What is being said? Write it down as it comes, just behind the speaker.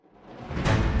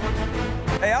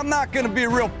Hey, I'm not going to be a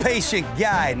real patient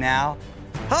guy now.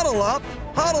 Huddle up,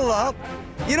 huddle up.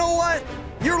 You know what?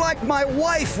 You're like my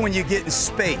wife when you get in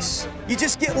space. You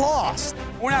just get lost.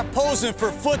 We're not posing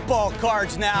for football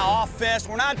cards now, offense.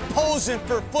 We're not posing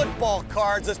for football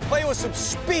cards. Let's play with some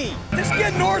speed. Just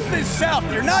get north and south.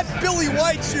 You're not Billy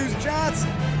White Shoes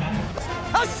Johnson.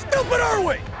 How stupid are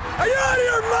we? Are you out of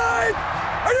your mind?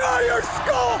 Are you out of your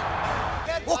skull?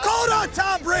 Well, call it on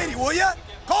Tom Brady, will you?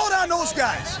 Call it on those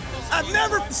guys. I've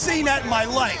never seen that in my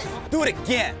life. Do it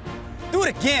again. Do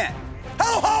it again.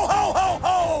 Ho, ho, ho, ho,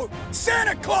 ho!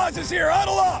 Santa Claus is here,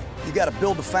 huddle up! You gotta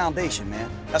build the foundation, man.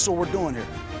 That's what we're doing here.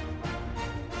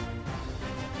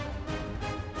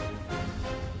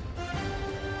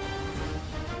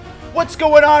 What's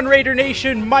going on, Raider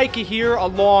Nation? Micah here,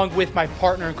 along with my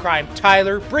partner in crime,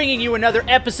 Tyler, bringing you another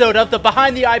episode of the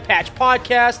Behind the Eye Patch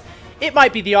podcast. It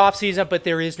might be the off-season, but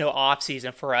there is no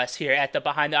off-season for us here at the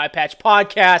Behind the Eye Patch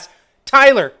podcast.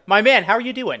 Tyler, my man, how are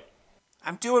you doing?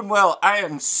 I'm doing well. I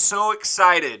am so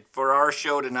excited for our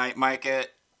show tonight, Micah.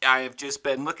 I have just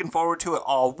been looking forward to it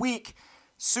all week.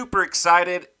 Super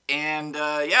excited. And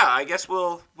I guess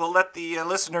we'll let the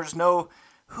listeners know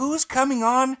who's coming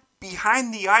on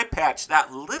Behind the Eye Patch,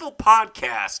 that little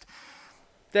podcast.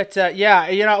 That's,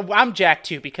 I'm jacked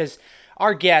too, because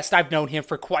our guest, I've known him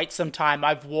for quite some time.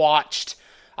 I've watched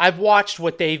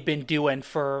what they've been doing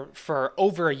for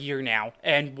over a year now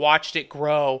and watched it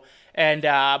grow. And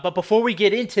but before we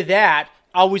get into that,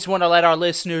 I always want to let our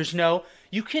listeners know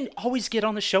you can always get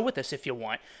on the show with us if you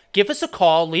want. Give us a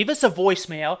call, leave us a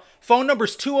voicemail. Phone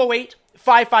number's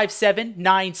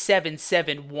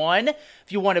 208-557-9771.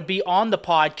 If you want to be on the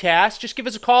podcast, just give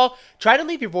us a call. Try to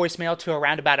leave your voicemail to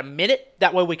around about a minute.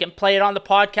 That way we can play it on the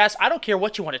podcast. I don't care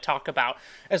what you want to talk about,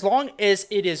 as long as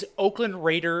it is Oakland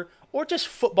Raider or just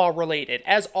football related.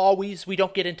 As always, we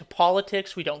don't get into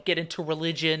politics. We don't get into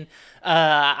religion.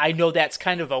 I know that's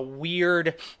kind of a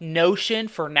weird notion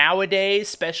for nowadays,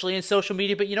 especially in social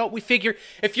media. But you know what? We figure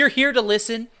if you're here to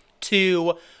listen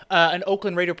to an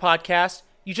Oakland Raider podcast,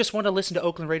 you just want to listen to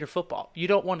Oakland Raider football. You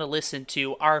don't want to listen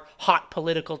to our hot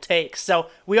political takes. So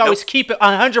we always keep it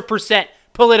 100%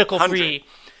 political free.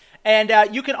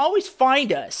 And you can always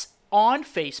find us on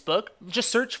Facebook. Just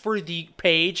search for the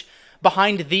page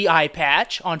Behind the Eye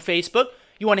Patch on Facebook.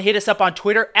 You want to hit us up on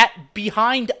Twitter at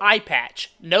Behind Eye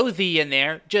Patch. No "the" in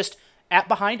there, just at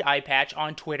Behind Eye Patch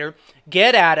on Twitter.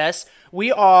 Get at us.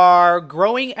 We are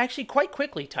growing actually quite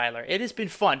quickly, Tyler. It has been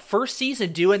fun. First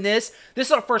season doing this. This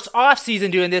is our first off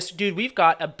season doing this. Dude, we've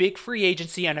got a big free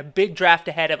agency and a big draft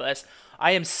ahead of us.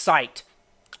 I am psyched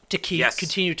to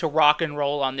continue to rock and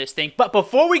roll on this thing. But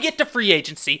before we get to free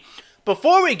agency,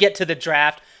 before we get to the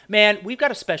draft, man, we've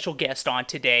got a special guest on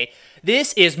today.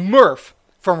 This is Murf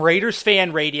from Raiders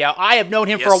Fan Radio. I have known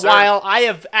him for a while. I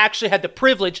have actually had the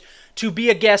privilege to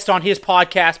be a guest on his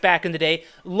podcast back in the day.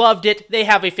 Loved it. They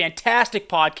have a fantastic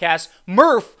podcast.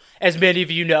 Murf, as many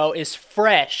of you know, is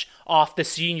fresh off the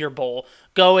Senior Bowl,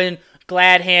 going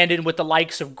glad-handed with the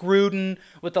likes of Gruden,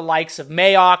 with the likes of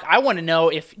Mayock. I want to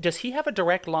know does he have a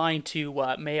direct line to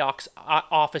Mayock's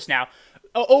office now?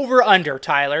 Over under,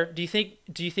 Tyler. Do you think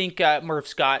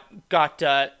Murph's has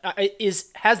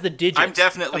the digits? I'm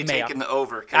definitely taking the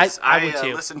over, because I would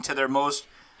too. Listened to their most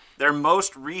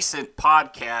recent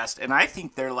podcast, and I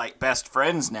think they're like best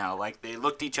friends now. Like, they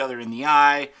looked each other in the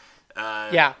eye.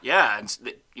 And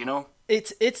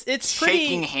it's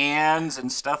shaking hands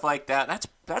and stuff like that.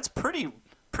 That's pretty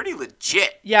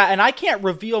legit. Yeah, and I can't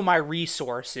reveal my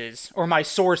resources, or my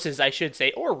sources, I should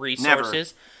say, or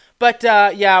resources. Never. But,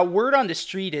 word on the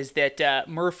street is that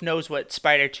Murph knows what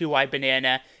Spider 2-Eye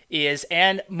Banana is,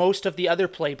 and most of the other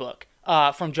playbook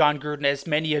from John Gruden, as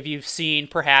many of you have seen,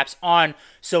 perhaps, on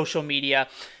social media.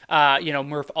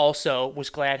 Murph also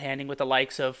was glad-handing with the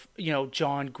likes of,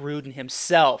 John Gruden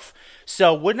himself.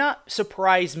 So, would not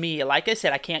surprise me. Like I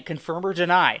said, I can't confirm or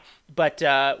deny, but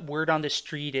word on the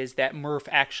street is that Murph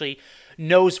actually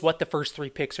knows what the first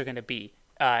 3 picks are going to be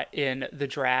in the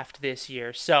draft this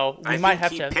year. So we might have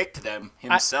to. He picked them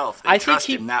himself. I trust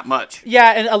him that much.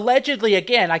 Yeah, and allegedly,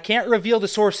 again, I can't reveal the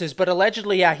sources, but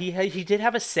allegedly, he did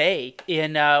have a say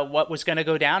in what was going to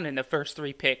go down in the first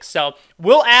 3 picks. So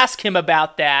we'll ask him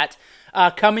about that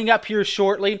coming up here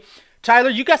shortly.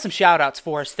 Tyler, you got some shout-outs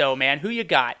for us, though, man. Who you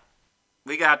got?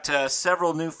 We got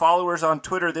several new followers on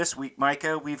Twitter this week,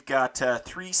 Micah. We've got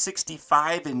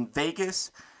 365 in Vegas.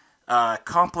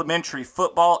 Complimentary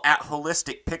football at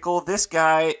Holistic Pickle. This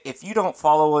guy, if you don't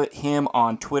follow him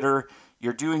on Twitter,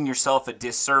 you're doing yourself a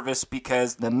disservice,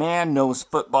 because the man knows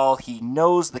football. He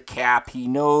knows the cap. He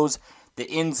knows the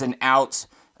ins and outs.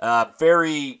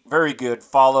 Very, very good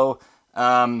follow.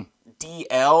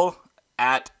 DL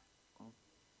at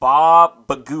Bob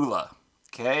Bagula.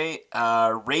 Okay,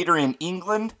 Raider in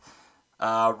England,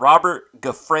 Robert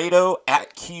Gaffredo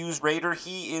at Q's Raider.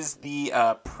 He is the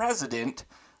president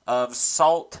of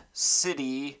Salt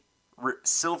City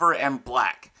Silver and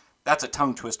Black. That's a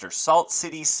tongue twister. Salt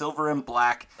City Silver and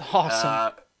Black.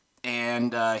 Awesome.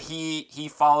 And he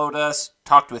followed us,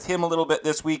 talked with him a little bit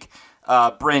this week.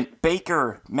 Brent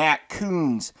Baker, Matt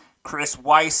Coons, Chris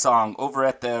Weissong over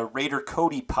at the Raider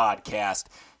Cody podcast.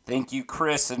 Thank you,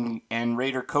 Chris and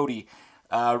Raider Cody.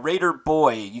 Raider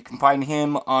Boy, you can find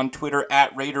him on Twitter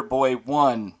at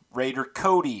RaiderBoy1. Raider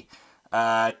Cody,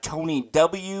 Tony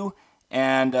W,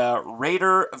 and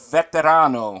Raider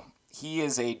Veterano. He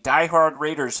is a diehard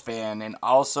Raiders fan and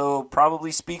also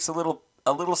probably speaks a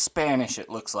little Spanish, it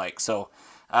looks like. So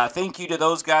thank you to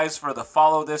those guys for the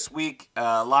follow this week.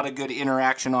 A lot of good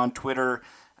interaction on Twitter.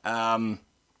 And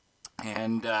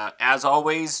as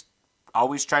always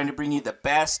trying to bring you the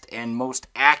best and most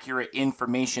accurate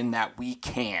information that we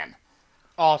can.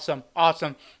 Awesome.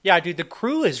 Yeah, dude, the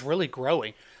crew is really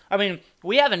growing. I mean,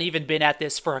 we haven't even been at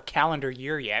this for a calendar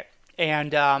year yet.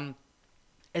 And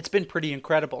it's been pretty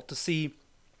incredible to see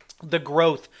the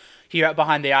growth here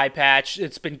behind the eye patch.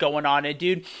 It's been going on. And,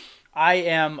 dude, I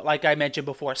am, like I mentioned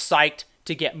before, psyched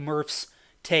to get Murph's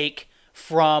take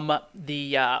from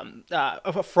the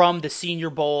Senior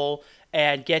Bowl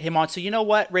and get him on. So you know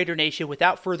what, Raider Nation,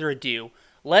 without further ado,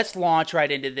 let's launch right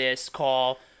into this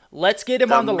call. Let's get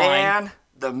him on the line.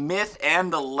 The myth,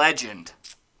 and the legend.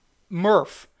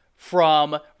 Murf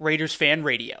from Raiders Fan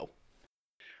Radio.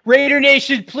 Raider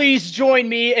Nation, please join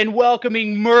me in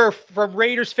welcoming Murf from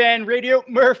Raiders Fan Radio.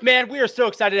 Murf, man, we are so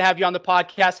excited to have you on the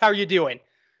podcast. How are you doing?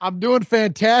 I'm doing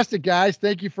fantastic, guys.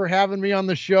 Thank you for having me on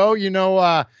the show. You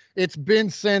know, it's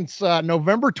been since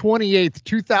November 28th,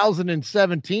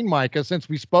 2017, Micah, since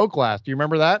we spoke last. Do you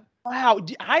remember that? Wow,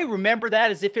 I remember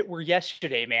that as if it were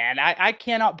yesterday, man. I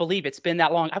cannot believe it's been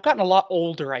that long. I've gotten a lot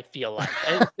older, I feel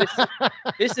like.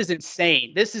 This is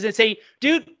insane. This is insane.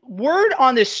 Dude, word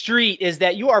on the street is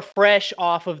that you are fresh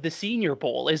off of the Senior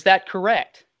Bowl. Is that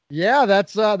correct? Yeah,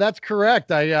 that's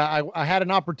correct. I had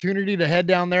an opportunity to head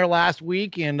down there last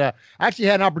week, and actually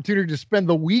had an opportunity to spend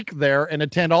the week there and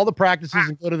attend all the practices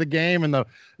and go to the game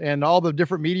and all the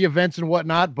different media events and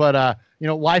whatnot. But you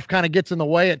know, life kind of gets in the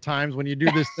way at times when you do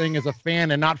this thing as a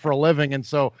fan and not for a living. And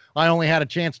so I only had a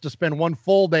chance to spend one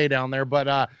full day down there.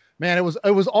 But man, it was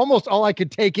almost all I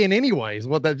could take in anyways.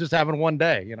 With that, just having one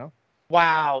day, you know.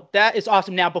 Wow, that is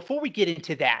awesome. Now, before we get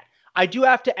into that, I do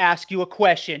have to ask you a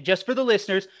question just for the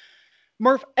listeners.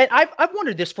 Murf, and I've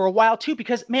wondered this for a while too,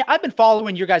 because, man, I've been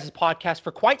following your guys' podcast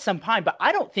for quite some time, but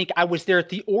I don't think I was there at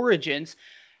the origins.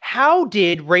 How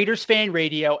did Raiders Fan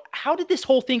Radio, how did this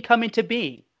whole thing come into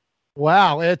being?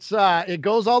 Wow, it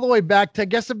goes all the way back to, I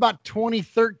guess, about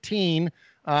 2013.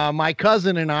 My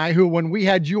cousin and I, who, when we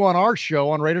had you on our show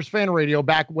on Raiders Fan Radio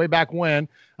way back when,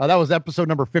 that was episode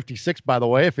number 56, by the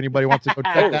way, if anybody wants to go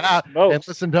check that out and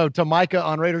listen to Micah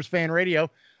on Raiders Fan Radio.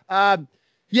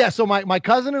 Yeah, so my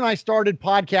cousin and I started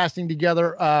podcasting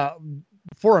together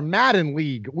for a Madden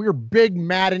league. We were big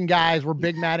Madden guys. We're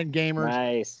big Madden gamers.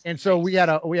 Nice. And so we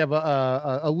have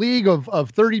a league of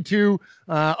 32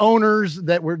 owners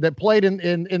that played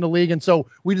in the league. And so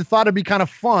we just thought it'd be kind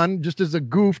of fun, just as a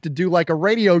goof, to do like a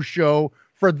radio show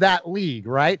for that league,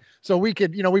 right? So we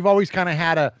could, you know, we've always kind of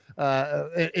had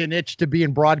an itch to be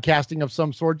in broadcasting of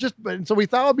some sort. So we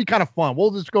thought it'd be kind of fun.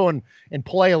 We'll just go and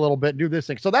play a little bit, do this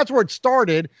thing. So that's where it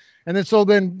started. And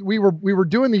then we were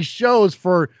doing these shows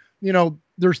for, you know,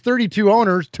 there's 32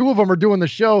 owners, 2 of them are doing the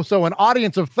show. So an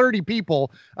audience of 30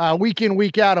 people, week in,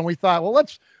 week out. And we thought, well,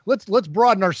 let's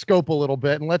broaden our scope a little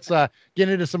bit and let's get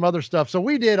into some other stuff. So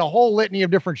we did a whole litany of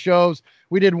different shows.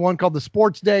 We did one called the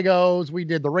Sports Dagos. We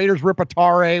did the Raiders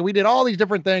Ripatare. We did all these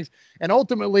different things. And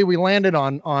ultimately we landed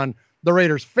on the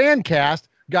Raiders Fancast,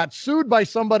 got sued by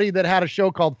somebody that had a show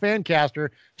called Fancaster,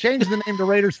 changed the name to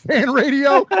Raiders Fan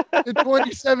Radio in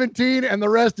 2017, and the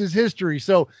rest is history.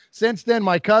 So since then,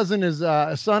 my cousin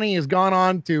Sonny has gone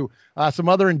on to some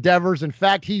other endeavors. In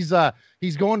fact, he's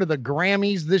going to the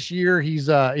Grammys this year. He's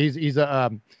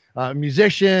a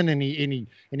musician, and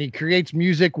he creates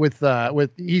music he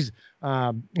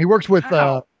works with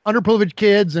underprivileged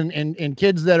kids and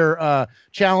kids that are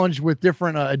challenged with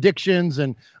different addictions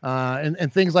and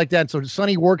things like that. So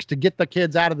Sonny works to get the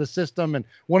kids out of the system. And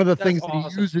one of the things that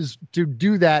he uses to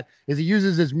do that is he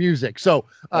uses his music. So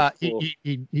cool.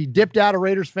 he dipped out of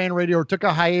Raiders Fan Radio, or took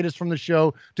a hiatus from the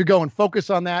show to go and focus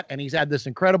on that. And he's had this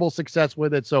incredible success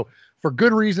with it. So for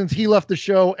good reasons, he left the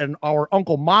show, and our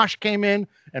Uncle Mosh came in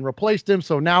and replaced him.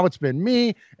 So now it's been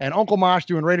me and Uncle Mosh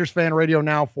doing Raiders Fan Radio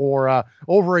now for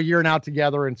over a year now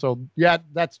together. And so, yeah,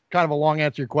 that's kind of a long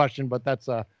answer to your question, but that's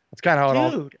kind of how it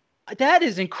all. Dude, that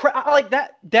is incredible. Like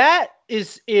that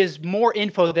is more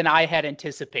info than I had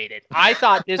anticipated. I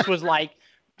thought this was like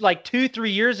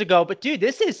 2-3 years ago, but dude,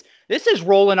 this is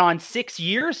rolling on 6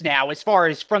 years now as far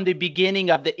as from the beginning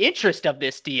of the interest of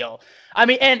this deal. I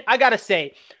mean, and I gotta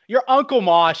say, your Uncle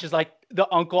Mosh is like the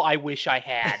uncle I wish I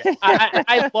had.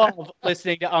 I love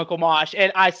listening to Uncle Mosh,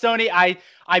 and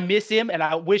I miss him, and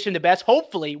I wish him the best.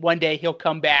 Hopefully, one day he'll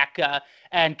come back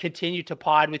and continue to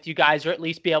pod with you guys, or at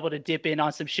least be able to dip in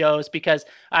on some shows, because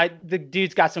the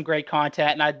dude's got some great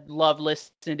content, and I love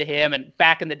listening to him. And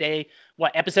back in the day,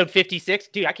 what, episode 56?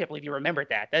 Dude, I can't believe you remembered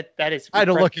that. That is. I had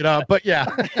to look it up, but yeah.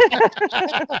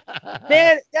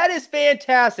 Man, that is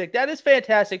fantastic. That is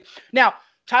fantastic. Now,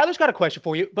 Tyler's got a question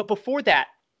for you, but before that,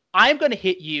 I'm going to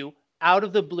hit you out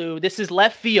of the blue. This is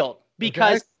left field,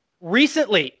 because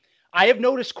recently I have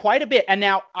noticed quite a bit. And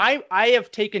now I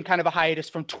have taken kind of a hiatus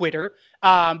from Twitter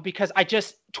because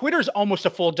Twitter's almost a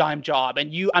full-time job.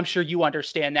 And I'm sure you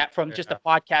understand that from just the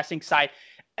podcasting side.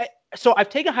 So I've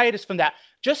taken a hiatus from that.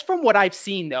 Just from what I've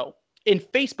seen, though, in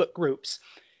Facebook groups,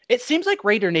 it seems like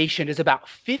Raider Nation is about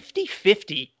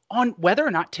 50-50 on whether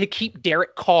or not to keep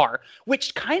Derek Carr,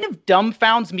 which kind of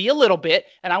dumbfounds me a little bit.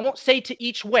 And I won't say to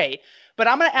each way, but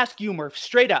I'm going to ask you, Murph,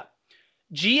 straight up.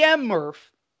 GM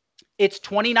Murph, it's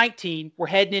 2019. We're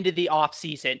heading into the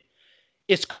offseason.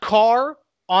 Is Carr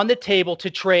on the table to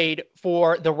trade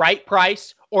for the right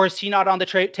price, or is he not on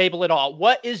the table at all?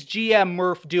 What is GM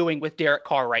Murph doing with Derek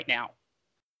Carr right now?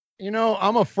 You know,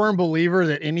 I'm a firm believer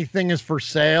that anything is for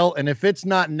sale. And if it's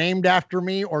not named after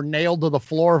me or nailed to the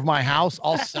floor of my house,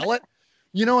 I'll sell it.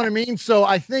 You know what I mean? So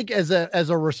I think as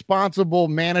a responsible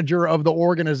manager of the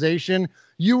organization,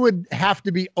 you would have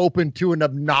to be open to an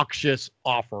obnoxious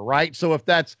offer, right? So if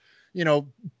that's, 2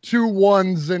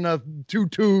 1s and 2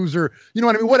 2s, or, you know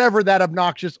what I mean? Whatever that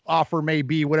obnoxious offer may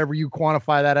be, whatever you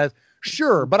quantify that as,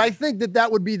 sure. But I think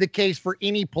that would be the case for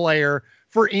any player,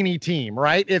 for any team,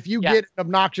 right? If you get an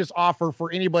obnoxious offer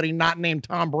for anybody not named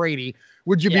Tom Brady,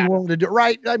 would you be willing to do it?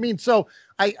 Right? I mean, so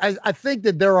I think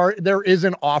that there is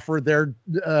an offer there,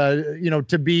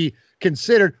 to be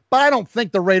considered, but I don't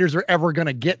think the Raiders are ever going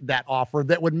to get that offer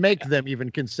that would make them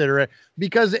even consider it,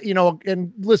 because,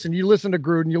 and listen, you listen to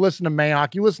Gruden, you listen to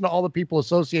Mayock, you listen to all the people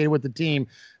associated with the team.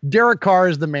 Derek Carr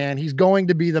is the man. He's going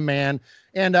to be the man.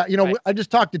 And, I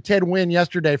just talked to Ted Wynn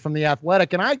yesterday from The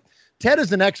Athletic, and Ted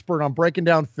is an expert on breaking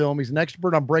down film. He's an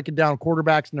expert on breaking down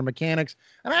quarterbacks and their mechanics.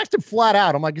 And I asked him flat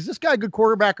out, I'm like, is this guy a good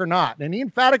quarterback or not? And he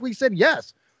emphatically said,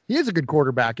 yes, he is a good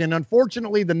quarterback. And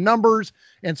unfortunately, the numbers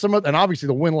and obviously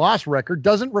the win-loss record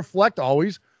doesn't reflect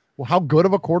always how good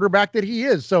of a quarterback that he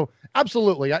is. So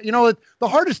absolutely. The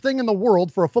hardest thing in the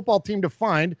world for a football team to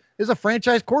find is a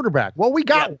franchise quarterback. Well, we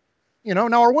got one.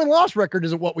 Now our win-loss record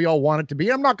isn't what we all want it to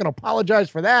be. I'm not going to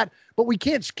apologize for that, but we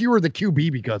can't skewer the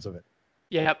QB because of it.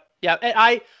 Yep. Yeah, and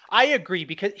I agree,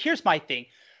 because here's my thing.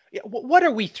 What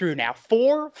are we through now?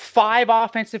 4, 5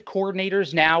 offensive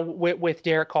coordinators now with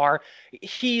Derek Carr.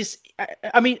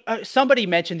 Somebody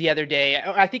mentioned the other day,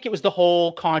 I think it was the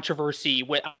whole controversy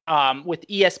with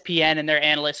ESPN and their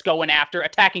analysts going after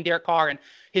attacking Derek Carr and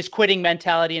his quitting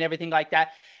mentality and everything like that.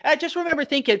 I just remember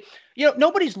thinking,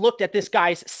 nobody's looked at this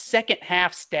guy's second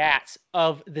half stats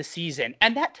of the season,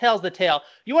 and that tells the tale.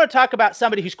 You want to talk about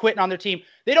somebody who's quitting on their team?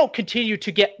 They don't continue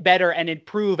to get better and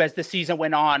improve as the season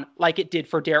went on, like it did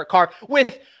for Derek Carr,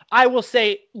 with, I will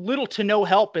say, little to no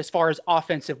help as far as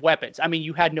offensive weapons. I mean,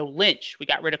 you had no Lynch. We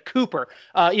got rid of Cooper.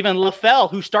 Even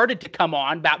LaFell, who started to come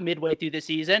on about midway through the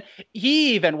season,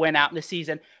 he even went out in the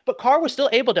season. But Carr was still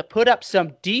able to put up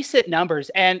some decent numbers,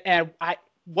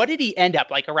 what did he end up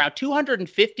like, around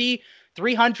 250,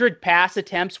 300 pass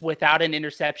attempts without an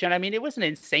interception? I mean, it was an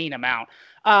insane amount.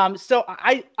 So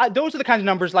I those are the kinds of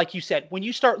numbers, like you said, when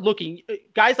you start looking,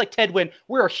 guys like Ted Wynn,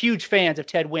 we're huge fans of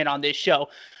Ted Wynn on this show.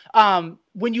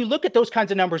 When you look at those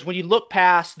kinds of numbers, when you look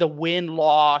past the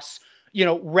win-loss,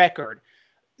 record,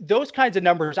 those kinds of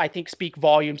numbers, I think, speak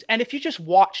volumes. And if you just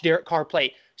watch Derek Carr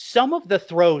play, some of the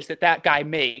throws that guy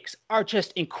makes are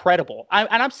just incredible.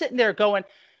 I'm sitting there going,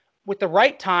 with the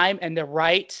right time and the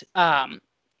right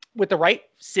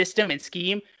system and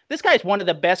scheme, this guy is one of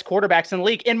the best quarterbacks in the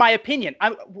league, in my opinion.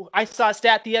 I saw a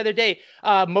stat the other day,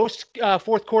 most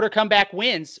fourth quarter comeback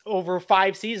wins over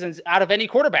 5 seasons out of any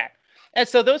quarterback. And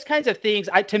so those kinds of things,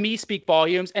 to me, speak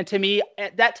volumes. And to me,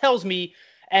 that tells me,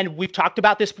 and we've talked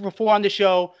about this before on the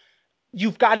show,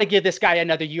 you've got to give this guy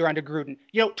another year under Gruden.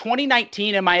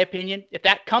 2019, in my opinion, if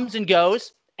that comes and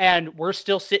goes, and we're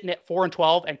still sitting at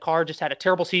 4-12, and Carr just had a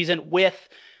terrible season with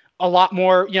a lot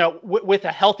more, with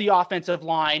a healthy offensive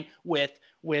line, with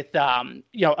with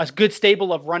a good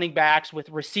stable of running backs, with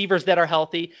receivers that are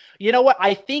healthy. You know what?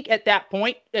 I think at that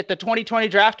point, at the 2020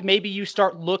 draft, maybe you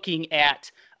start looking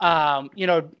at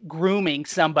grooming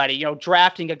somebody,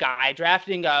 drafting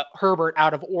a Herbert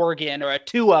out of Oregon or a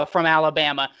Tua from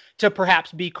Alabama to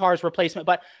perhaps be Carr's replacement.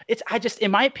 But in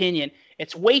my opinion,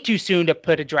 it's way too soon to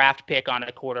put a draft pick on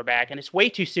a quarterback, and it's way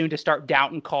too soon to start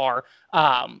doubting Carr,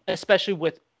 especially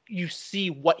with you see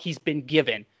what he's been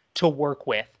given to work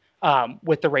with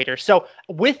the Raiders. So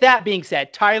with that being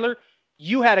said, Tyler,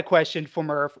 you had a question for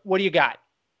Murph. What do you got?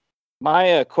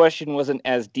 My question wasn't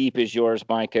as deep as yours,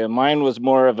 Micah. Mine was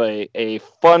more of a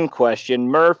fun question.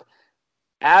 Murph,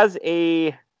 as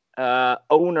a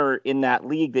owner in that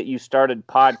league that you started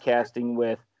podcasting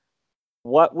with,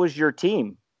 what was your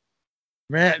team?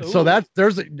 Man, so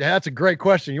that's a great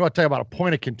question. You want to talk about a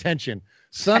point of contention.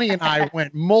 Sonny and I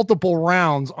went multiple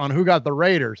rounds on who got the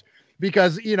Raiders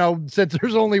because, since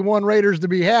there's only one Raiders to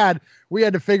be had, we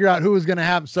had to figure out who was going to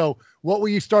have. So what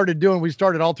we started doing, we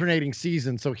started alternating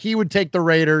seasons. So he would take the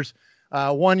Raiders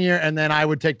 1 year, and then I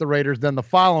would take the Raiders then the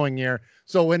following year.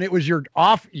 So when it was your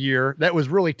off year, that was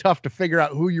really tough to figure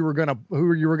out who you were going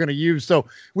to use. So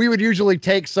we would usually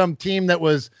take some team that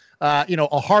was,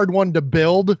 a hard one to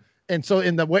build. And so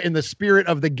in the spirit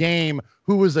of the game,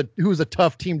 who was a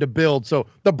tough team to build? So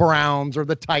the Browns or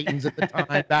the Titans at the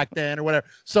time back then or whatever,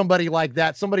 somebody like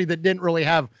that, somebody that didn't really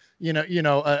have,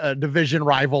 a division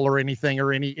rival or anything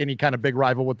or any kind of big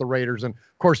rival with the Raiders. And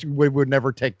of course we would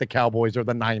never take the Cowboys or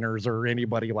the Niners or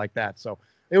anybody like that. So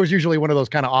it was usually one of those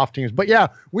kind of off teams. But yeah,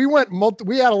 we had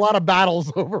a lot of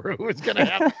battles over who was going to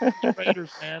have the Raiders,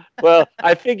 man. Well,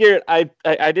 I figured I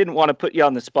didn't want to put you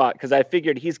on the spot because I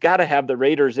figured he's got to have the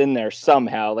Raiders in there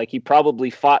somehow. Like he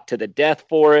probably fought to the death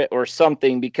for it or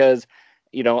something because,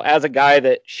 as a guy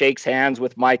that shakes hands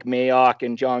with Mike Mayock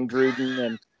and John Gruden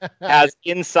and has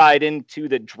insight into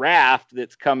the draft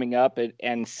that's coming up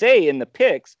and say in the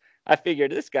picks, I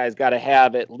figured this guy's got to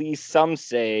have at least some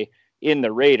say in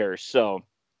the Raiders. So.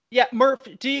 Yeah, Murph,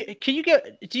 do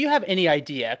you have any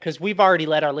idea? Because we've already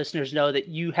let our listeners know that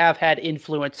you have had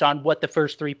influence on what the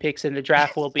first 3 picks in the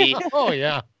draft will be. Oh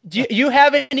yeah. Do you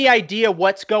have any idea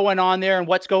what's going on there and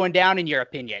what's going down in your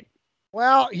opinion?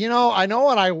 Well, I know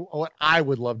what I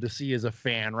would love to see as a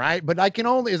fan, right? But I can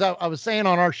only, as I was saying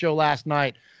on our show last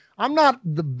night, I'm not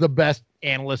the best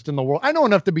analyst in the world. I know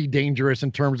enough to be dangerous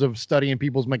in terms of studying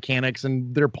people's mechanics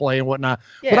and their play and whatnot,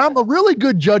 but I'm a really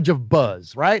good judge of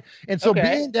buzz, right? And so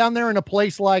being down there in a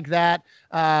place like that,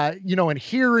 and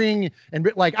hearing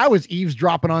and like I was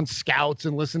eavesdropping on scouts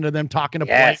and listening to them talking to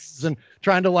players and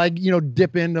trying to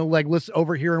dip into listen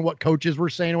overhearing what coaches were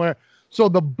saying or whatever. So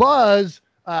the buzz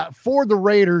for the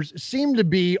Raiders seemed to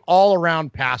be all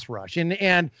around pass rush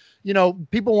and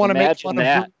people want to make fun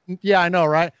of I know,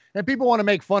 right? And people want to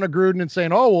make fun of Gruden and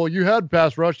saying, oh, well, you had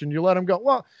pass rush and you let him go.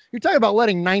 Well, you're talking about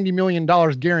letting $90 million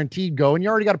guaranteed go, and you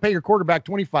already got to pay your quarterback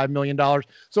 $25 million.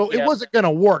 So it wasn't going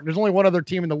to work. There's only one other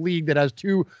team in the league that has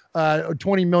 2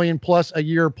 $20 million plus a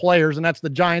year players, and that's the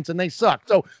Giants, and they suck.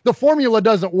 So the formula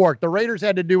doesn't work. The Raiders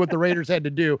had to do what the Raiders had to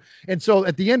do. And so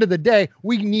at the end of the day,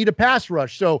 we need a pass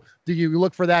rush. So do you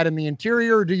look for that in the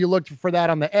interior, or do you look for that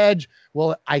on the edge?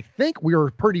 Well, I think we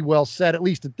were pretty well set, at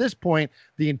least at this point,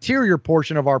 the interior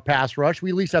portion of our pass rush.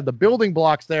 We at least have the building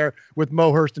blocks there with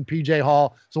Mo Hurst and PJ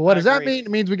Hall. So what does that mean?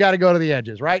 It means we got to go to the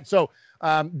edges, right? So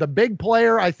the big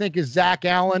player, I think, is Zach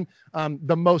Allen.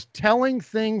 The most telling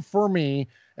thing for me,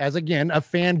 as again, a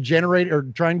fan generated or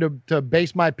trying to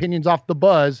base my opinions off the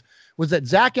buzz, was that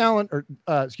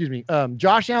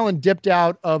Josh Allen dipped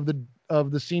out of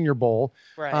the Senior Bowl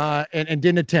and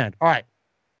didn't attend. All right.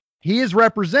 He is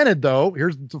represented, though.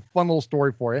 Here's a fun little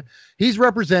story for you. He's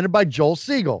represented by Joel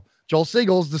Siegel. Joel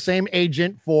Siegel is the same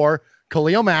agent for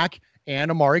Khalil Mack and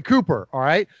Amari Cooper. All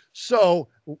right. So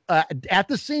at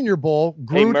the Senior Bowl,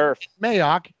 Gruden,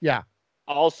 Mayock. Yeah.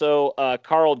 Also,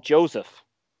 Carl Joseph.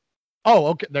 Oh,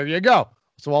 okay. There you go.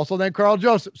 So also then Carl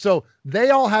Joseph. So they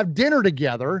all have dinner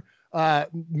together.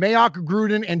 Mayock,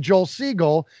 Gruden, and Joel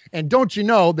Siegel. And don't you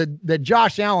know that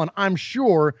Josh Allen, I'm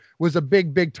sure, was a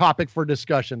big topic for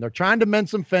discussion. They're trying to mend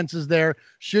some fences there.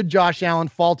 Should Josh Allen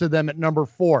fall to them at number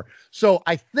 4? So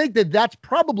I think that's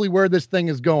probably where this thing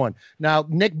is going. Now,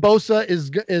 Nick Bosa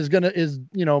is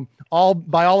all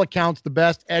by all accounts the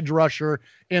best edge rusher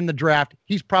in the draft.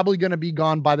 He's probably going to be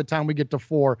gone by the time we get to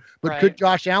 4. But could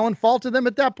Josh Allen fall to them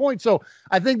at that point? So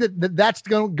I think that's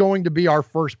going to be our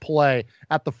first play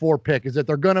at the 4 pick, is that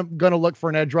they're going to look for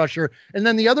an edge rusher. And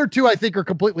then the other 2, I think, are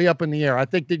completely up in the air. I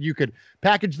think that you could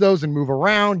package those and move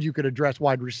around. You could address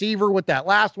wide receiver with that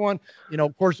last one.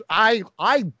 Of course, I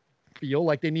feel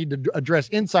like they need to address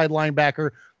inside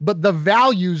linebacker, but the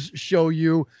values show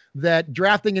you that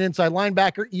drafting an inside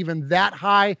linebacker, even that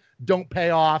high, don't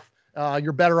pay off.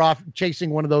 You're better off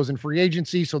chasing one of those in free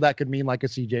agency. So that could mean like a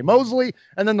CJ Mosley.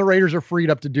 And then the Raiders are freed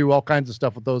up to do all kinds of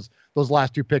stuff with those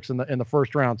last 2 picks in the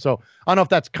first round. So I don't know if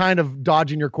that's kind of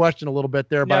dodging your question a little bit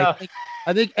there, but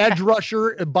I think edge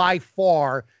rusher by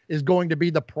far is going to be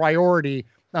the priority.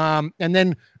 And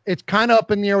then it's kind of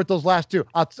up in the air with those last 2.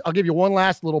 I'll give you one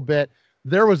last little bit.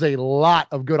 There was a lot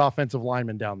of good offensive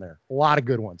linemen down there, a lot of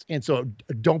good ones. And so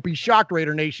don't be shocked,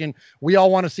 Raider Nation. We all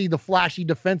want to see the flashy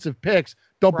defensive picks.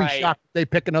 Don't be shocked if they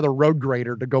pick another road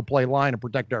grader to go play line and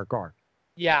protect our car.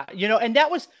 Yeah, and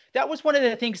that was one of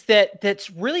the things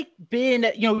that's really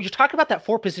been, you're talking about that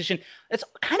 4 position. It's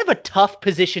kind of a tough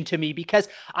position to me because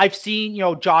I've seen,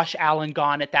 Josh Allen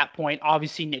gone at that point,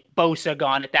 obviously Nick Bosa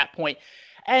gone at that point.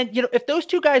 And, if those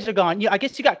 2 guys are gone, I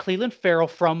guess you got Cleveland Farrell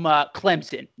from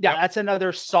Clemson. Yeah, that's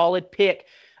another solid pick.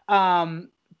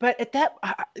 But at that,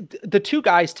 the 2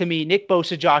 guys to me, Nick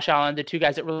Bosa, Josh Allen, the 2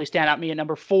 guys that really stand out to me at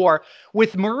number 4,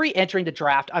 with Murray entering the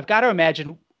draft, I've got to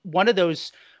imagine one of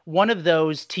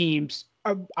those teams,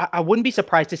 I wouldn't be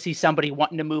surprised to see somebody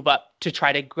wanting to move up to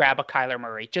try to grab a Kyler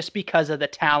Murray just because of the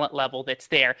talent level that's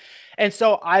there. And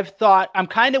so I've thought, I'm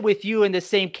kind of with you in the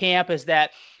same camp as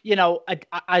that,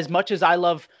 as much as I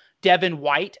love Devin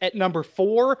White at number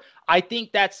 4, I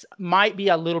think that's might be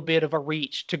a little bit of a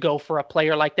reach to go for a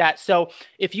player like that. So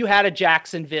if you had a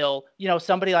Jacksonville,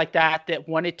 somebody like that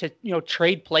wanted to,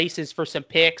 trade places for some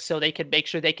picks so they could make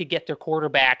sure they could get their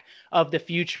quarterback of the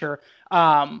future,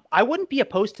 I wouldn't be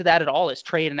opposed to that at all, as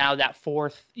trading out of that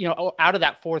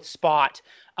 4th spot.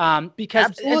 Because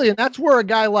absolutely. And that's where a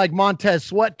guy like Montez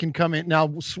Sweat can come in.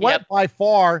 Now, Sweat by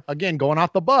far, again, going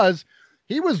off the buzz,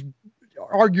 he was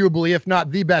arguably, if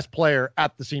not the best player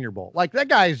at the Senior Bowl. Like, that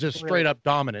guy is just straight up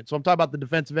dominant. So I'm talking about the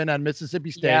defensive end on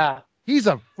Mississippi State. Yeah. He's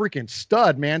a freaking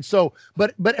stud, man. So,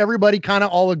 but everybody kind of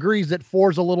all agrees that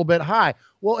 4's a little bit high.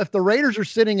 Well, if the Raiders are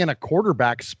sitting in a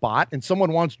quarterback spot and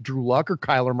someone wants Drew Luck or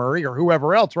Kyler Murray or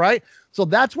whoever else, right? So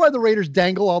that's why the Raiders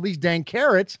dangle all these dang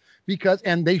carrots,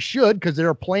 and they should, because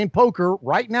they're playing poker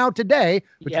right now today,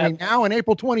 between now and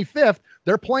April 25th.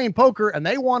 They're playing poker, and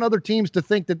they want other teams to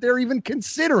think that they're even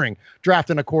considering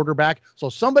drafting a quarterback. So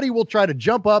somebody will try to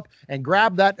jump up and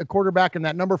grab that quarterback in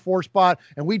that number 4 spot,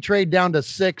 and we trade down to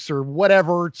 6 or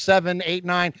whatever, 7, 8,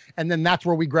 9, and then that's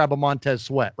where we grab a Montez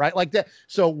Sweat, right? Like that.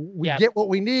 So we get what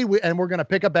we need, and we're going to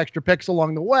pick up extra picks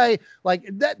along the way. Like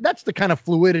that's the kind of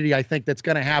fluidity I think that's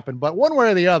going to happen. But one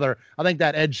way or the other, I think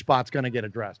that edge spot's going to get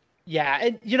addressed. Yeah.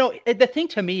 And, the thing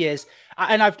to me is,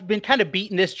 and I've been kind of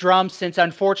beating this drum since,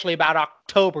 unfortunately, about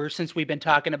October, since we've been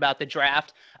talking about the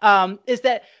draft, is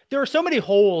that there are so many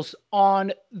holes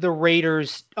on the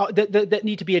Raiders that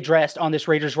need to be addressed on this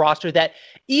Raiders roster that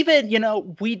even,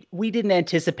 we didn't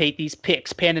anticipate these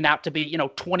picks panning out to be,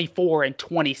 24 and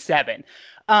 27.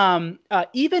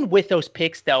 Even with those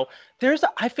picks, though,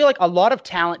 I feel like a lot of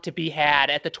talent to be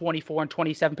had at the 24 and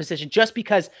 27 position, just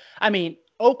because,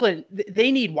 Oakland, they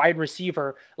need wide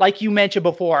receiver. Like you mentioned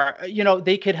before,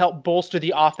 they could help bolster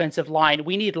the offensive line.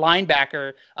 We need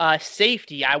linebacker,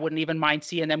 safety. I wouldn't even mind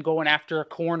seeing them going after a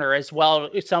corner as well.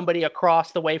 Somebody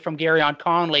across the way from Garyon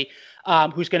Conley,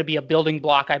 who's going to be a building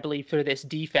block, I believe, for this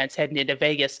defense heading into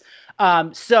Vegas.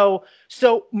 So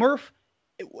Murph,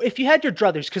 if you had your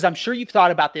druthers, because I'm sure you've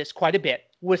thought about this quite a bit,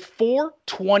 with 4,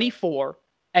 24,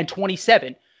 and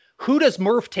 27, who does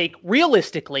Murph take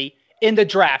realistically in the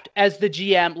draft as the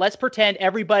GM? Let's pretend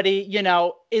everybody,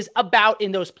 is about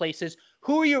in those places.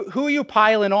 Who are you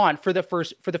piling on for the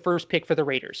first pick for the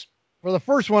Raiders? For the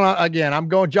first one, again, I'm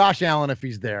going Josh Allen if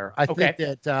he's there. I think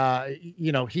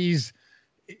that, he's,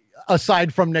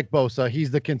 aside from Nick Bosa,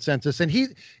 he's the consensus. And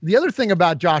the other thing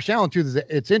about Josh Allen too, is that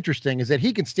it's interesting, is that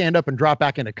he can stand up and drop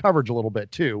back into coverage a little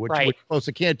bit too, which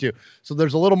Bosa can't do. So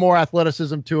there's a little more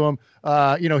athleticism to him.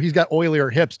 He's got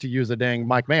oilier hips, to use a dang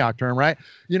Mike Mayock term, right?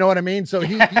 You know what I mean? So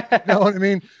he you know what I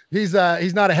mean? He's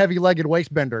not a heavy-legged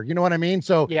waist bender. You know what I mean?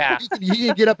 So he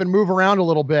can get up and move around a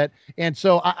little bit. And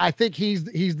so I think he's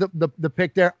the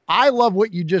pick there. I love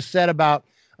what you just said about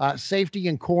safety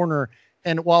and corner.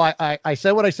 And while I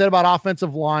said what I said about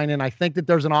offensive line, and I think that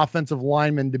there's an offensive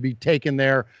lineman to be taken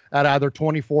there at either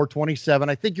 24, 27,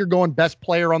 I think you're going best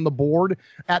player on the board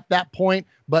at that point,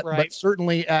 but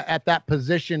certainly at that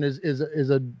position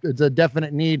is a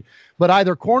definite need. But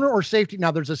either corner or safety. Now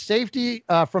there's a safety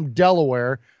from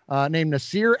Delaware named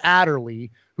Nasir Adderley,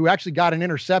 who actually got an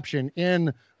interception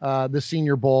in the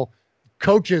Senior Bowl.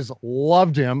 Coaches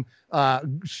loved him.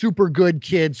 Super good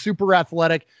kid, super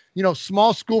athletic.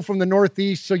 Small school from the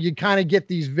Northeast, so you kind of get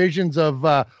these visions of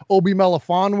Obi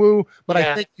Melifonwu, but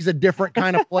I think he's a different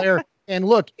kind of player. And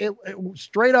look, it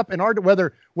straight up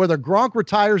whether Gronk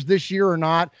retires this year or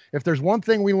not, if there's one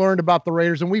thing we learned about the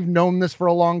Raiders, and we've known this for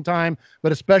a long time,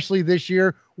 but especially this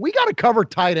year, we got to cover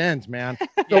tight ends, man.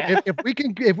 So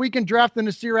if we can draft the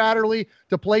Nasir Adderley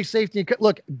to play safety,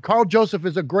 look, Carl Joseph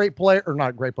is a great player, or not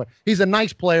a great player. He's a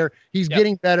nice player. He's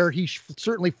getting better. He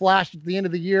certainly flashed at the end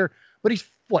of the year, but he's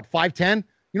what, 5'10"?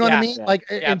 You know what I mean?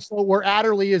 And so where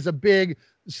Adderley is a big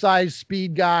size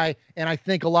speed guy, and I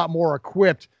think a lot more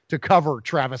equipped to cover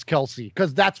Travis Kelce,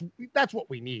 because that's what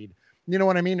we need. You know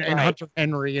what I mean? And Hunter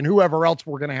Henry and whoever else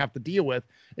we're going to have to deal with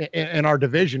in our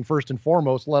division, first and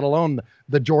foremost, let alone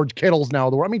the George Kittles now.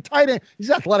 I mean, tight end,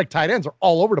 these athletic tight ends are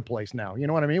all over the place now. You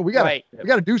know what I mean? We got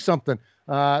to do something.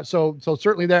 So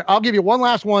certainly there. I'll give you one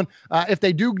last one. If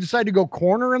they do decide to go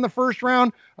corner in the first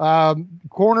round,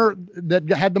 corner that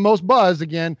had the most buzz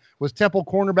again was Temple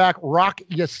cornerback Rock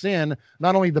Ya-Sin.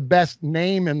 Not only the best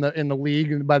name in the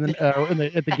league at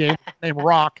the game, named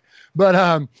Rock,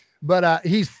 but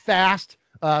he's fast.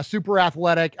 Super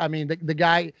athletic. I mean, the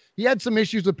guy, he had some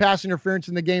issues with pass interference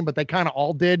in the game, but they kind of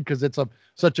all did, because it's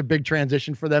such a big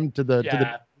transition for them to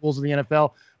the rules of the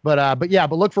NFL. But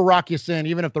look for Rock Ya-Sin.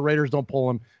 Even if the Raiders don't pull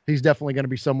him, he's definitely going to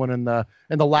be someone in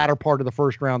the latter part of the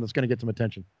first round that's going to get some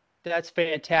attention. That's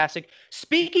fantastic.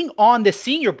 Speaking on the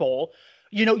Senior Bowl,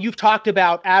 you've talked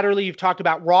about Adderley, you've talked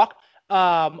about Rock,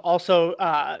 also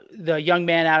the young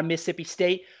man out of Mississippi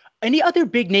State. Any other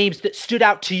big names that stood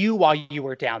out to you while you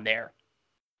were down there?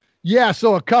 Yeah,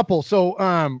 so a couple.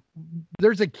 So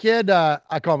there's a kid,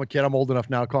 I call him a kid. I'm old enough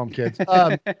now to call him kids.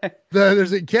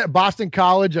 There's a kid, Boston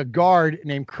College, a guard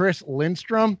named Chris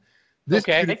Lindstrom. This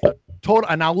kid,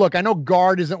 total. Now look, I know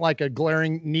guard isn't like a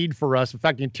glaring need for us. In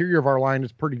fact, the interior of our line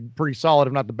is pretty solid,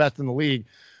 if not the best in the league.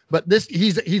 But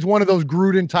he's one of those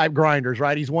Gruden type grinders,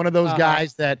 right? He's one of those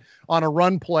guys that on a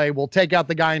run play will take out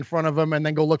the guy in front of him and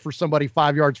then go look for somebody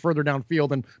 5 yards further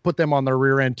downfield and put them on their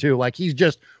rear end too. Like, he's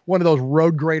just one of those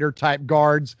road grader type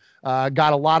guards.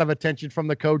 Got a lot of attention from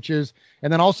the coaches.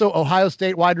 And then also Ohio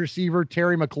State wide receiver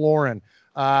Terry McLaurin.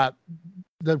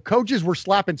 The coaches were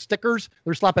slapping stickers.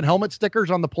 They're slapping helmet stickers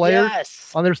on the players.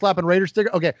 Yes. They're slapping Raider sticker.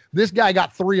 Okay, this guy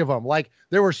got 3 of them. Like,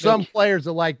 there were some players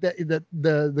that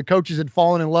the coaches had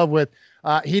fallen in love with.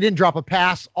 He didn't drop a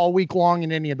pass all week long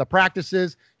in any of the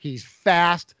practices. He's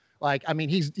fast. Like, I mean,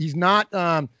 he's not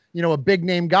a big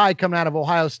name guy coming out of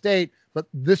Ohio State, but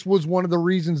this was one of the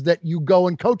reasons that you go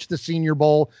and coach the Senior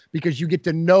Bowl, because you get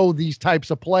to know these types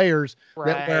of players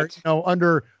that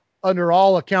were, under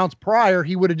all accounts prior,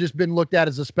 he would have just been looked at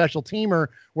as a special teamer,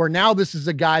 where now this is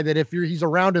a guy that if he's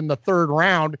around in the 3rd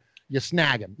round, you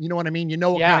snag him. You know what I mean? You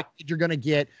know what kind of kid you're going to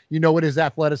get. You know what his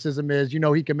athleticism is. You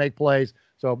know he can make plays.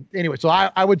 So anyway,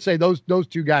 I would say those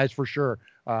 2 guys for sure.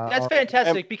 That's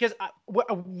fantastic, because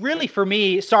really for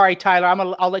me, sorry, Tyler,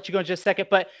 I'll let you go in just a second,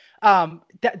 but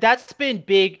that's been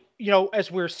big,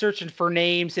 as we're searching for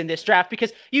names in this draft,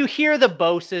 because you hear the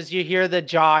Boses, you hear the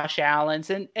Josh Allens,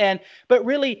 but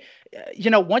really,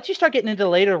 once you start getting into the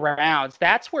later rounds,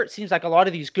 that's where it seems like a lot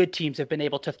of these good teams have been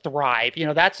able to thrive.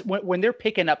 That's when they're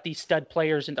picking up these stud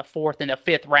players in the 4th and the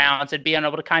 5th rounds and being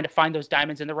able to kind of find those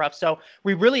diamonds in the rough. So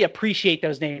we really appreciate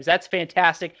those names. That's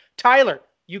fantastic. Tyler,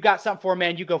 you got something for him,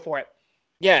 man. You go for it.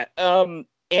 Yeah.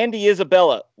 Andy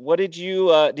Isabella, what did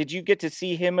you get to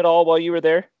see him at all while you were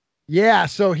there? Yeah,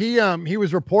 so he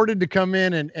was reported to come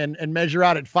in and measure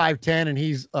out at 5'10", and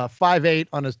he's 5'8"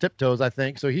 on his tiptoes, I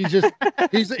think. So he's just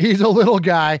he's a little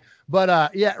guy,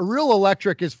 but real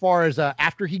electric as far as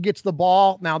after he gets the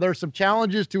ball. Now there's some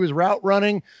challenges to his route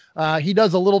running. He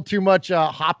does a little too much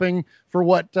hopping for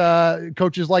what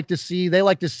coaches like to see. They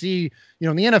like to see,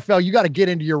 in the NFL, you got to get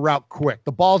into your route quick.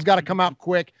 The ball's got to come out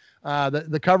quick.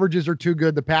 The coverages are too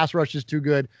good. The pass rush is too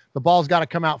good. The ball's got to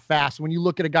come out fast. When you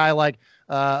look at a guy like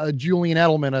Julian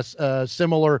Edelman, a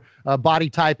similar body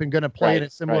type and going to play in a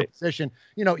similar position,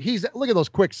 look at those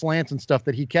quick slants and stuff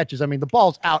that he catches. I mean, the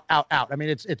ball's out. I mean,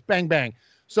 it's bang, bang.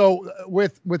 So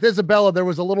with Isabella, there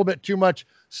was a little bit too much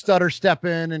stutter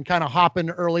stepping and kind of hopping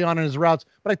early on in his routes,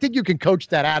 but I think you can coach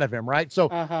that out of him, right? So,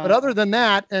 but other than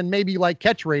that, and maybe like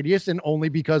catch radius, and only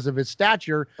because of his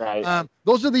stature,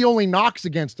 those are the only knocks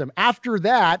against him. After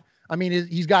that, I mean,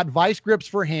 he's got vice grips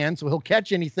for hands, so he'll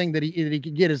catch anything that he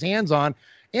can get his hands on.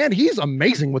 and he's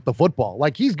amazing with the football.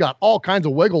 Like he's got all kinds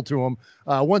of wiggle to him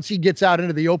once he gets out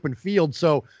into the open field.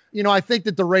 So, I think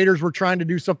that the Raiders were trying to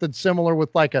do something similar with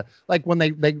like when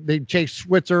they chased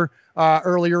Switzer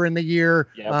earlier in the year.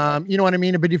 Yep. You know what I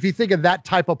mean? But if you think of that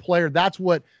type of player, that's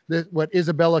what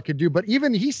Isabella could do. But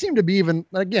even he seemed to be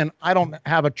again, I don't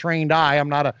have a trained eye. I'm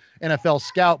not a NFL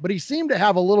scout, but he seemed to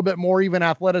have a little bit more even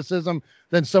athleticism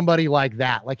than somebody like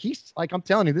that. Like I'm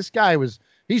telling you, this guy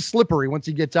he's slippery once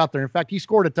he gets out there. In fact, he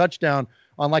scored a touchdown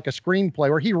on like a screenplay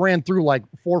where he ran through like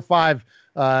 4 or 5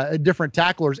 different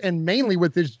tacklers, and mainly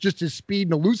with his speed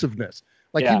and elusiveness.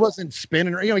 Like he wasn't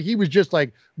spinning, he was just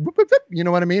like, whoop, whoop, whoop, you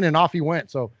know what I mean? And off he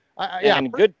went. So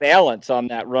and good balance on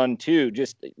that run too.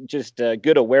 Just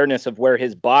good awareness of where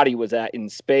his body was at in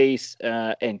space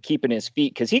and keeping his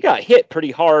feet. Cause he got hit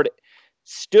pretty hard,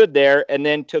 stood there and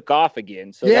then took off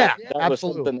again. So that was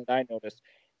something that I noticed.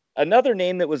 Another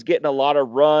name that was getting a lot of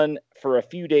run for a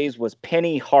few days was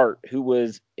Penny Hart,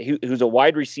 who's a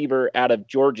wide receiver out of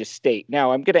Georgia State.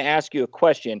 Now, I'm going to ask you a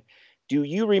question. Do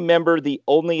you remember the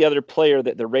only other player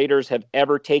that the Raiders have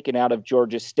ever taken out of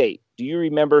Georgia State? Do you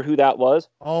remember who that was?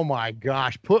 Oh, my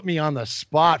gosh. Put me on the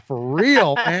spot for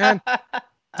real, man.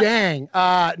 Dang.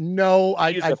 No.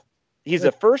 He's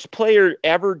the first player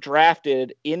ever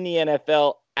drafted in the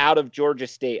NFL out of Georgia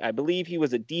State. I believe he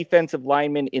was a defensive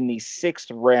lineman in the 6th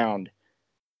round.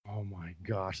 Oh my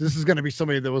gosh. This is going to be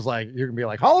somebody that was like, you're going to be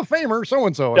like Hall of Famer,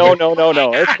 so-and-so. No.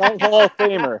 It's not Hall of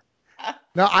Famer.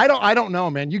 No, I don't know,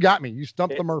 man. You got me. You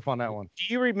stumped the Murf on that one.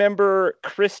 Do you remember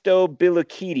Christo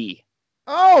Bilakidi?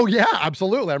 Oh yeah,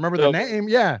 absolutely. I remember the name.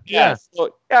 Yeah.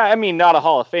 So, I mean, not a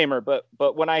Hall of Famer,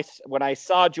 but when I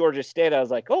saw Georgia State, I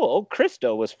was like, oh,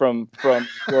 Christo was from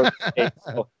Georgia State.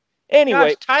 So,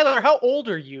 anyway, gosh, Tyler, how old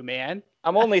are you, man?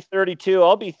 I'm only 32.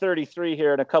 I'll be 33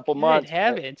 here in a couple months. Good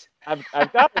heavens.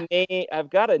 I've got a name. I've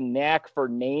got a knack for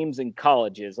names and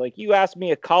colleges. Like you ask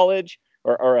me a college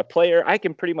or a player, I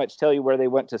can pretty much tell you where they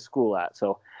went to school at.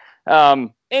 So,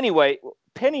 anyway,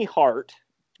 Penny Hart.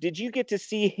 Did you get to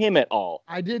see him at all?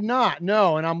 I did not.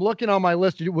 No, and I'm looking on my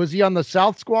list. Was he on the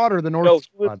South squad or the North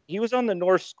squad? He was on the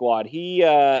North squad. He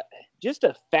just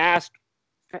a fast.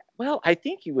 Well, I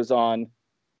think he was on.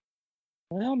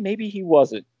 Well, maybe he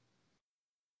wasn't.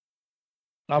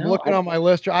 I'm looking on my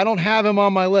list. I don't have him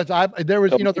on my list.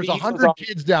 There's 100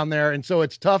 kids down there, and so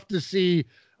it's tough to see.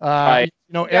 Come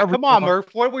on, Murf.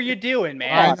 What were you doing,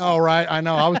 man? I know, right? I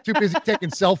know. I was too busy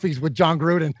taking selfies with John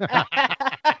Gruden.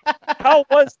 How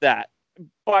was that?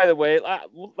 By the way,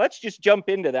 let's just jump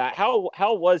into that. How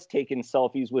was taking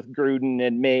selfies with Gruden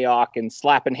and Mayock and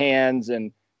slapping hands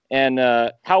and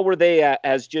how were they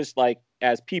as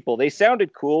people? They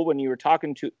sounded cool when you were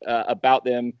talking to about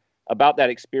them about that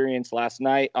experience last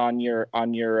night on your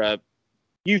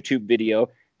YouTube video.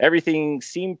 Everything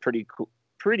seemed pretty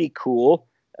cool.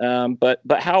 But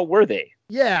how were they?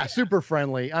 Yeah, super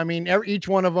friendly. I mean, each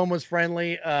one of them was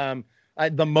friendly.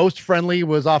 The most friendly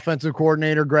was offensive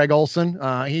coordinator Greg Olson.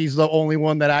 He's the only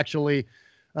one that actually,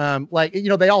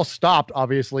 they all stopped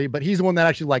obviously, but he's the one that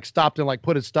actually stopped and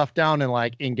put his stuff down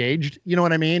and engaged. You know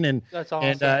what I mean? And that's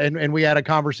awesome. And we had a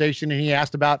conversation, and he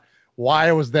asked about why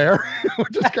I was there.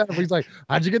 Which is he's like,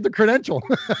 "How'd you get the credential?"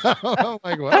 I'm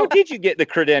like, well, how did you get the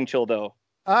credential though?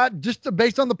 Just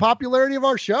based on the popularity of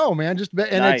our show, man.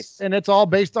 Nice. It's all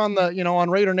based on on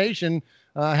Raider Nation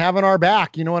having our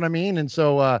back. You know what I mean? And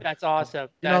so that's awesome.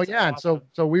 Awesome.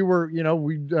 So we were,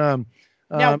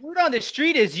 now word on the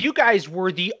street is you guys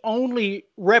were the only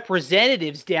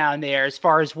representatives down there as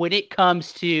far as when it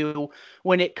comes to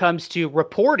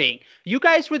reporting. You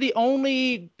guys were the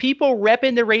only people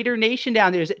repping the Raider Nation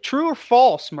down there. Is it true or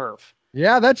false, Murf?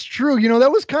 Yeah, that's true.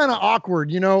 That was kind of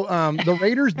awkward. The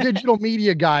Raiders digital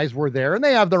media guys were there, and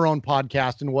they have their own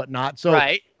podcast and whatnot. So,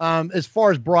 right. As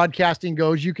far as broadcasting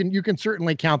goes, you can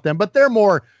certainly count them, but they're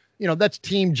more, that's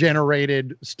team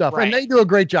generated stuff, right. And they do a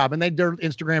great job. And they do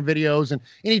Instagram videos, and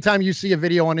anytime you see a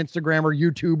video on Instagram or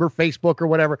YouTube or Facebook or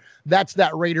whatever, that's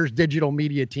that Raiders digital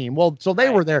media team. Well, so they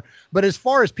were there, but as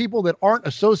far as people that aren't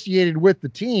associated with the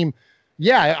team,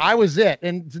 yeah, I was it,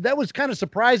 and that was kind of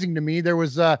surprising to me. There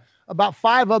was about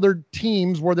 5 other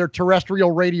teams were their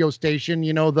terrestrial radio station,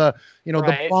 the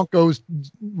Broncos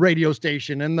radio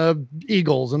station and the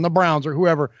Eagles and the Browns or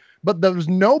whoever, but there was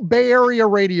no Bay Area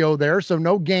radio there. So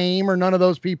no Game or none of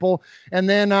those people. And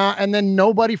then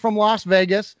nobody from Las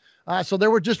Vegas. So there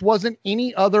wasn't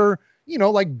any other,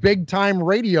 big time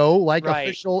radio,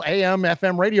 official AM,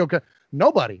 FM radio.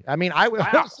 Nobody. I mean,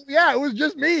 wow. Yeah, it was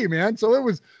just me, man. So it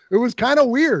was kind of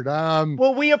weird.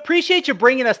 Well, we appreciate you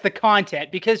bringing us the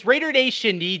content because Raider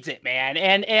Nation needs it, man.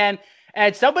 And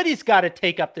And somebody's got to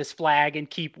take up this flag and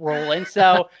keep rolling.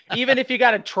 So even if you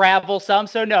got to travel some,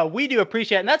 so no, we do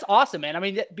appreciate it. And that's awesome, man. I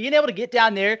mean, being able to get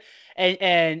down there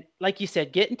and like you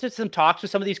said, get into some talks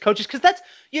with some of these coaches, because that's,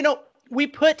 we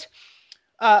put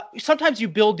sometimes you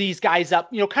build these guys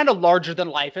up, kind of larger than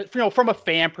life, from a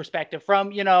fan perspective,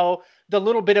 from, the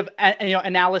little bit of,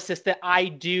 analysis that I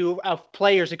do of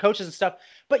players and coaches and stuff.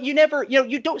 But you never,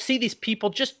 you don't see these people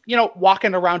just,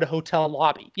 walking around a hotel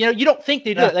lobby. You don't think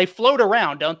they do it. They float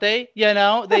around, don't they?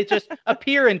 They just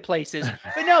appear in places.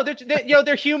 But no,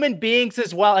 they're human beings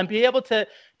as well. And be able to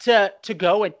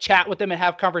go and chat with them and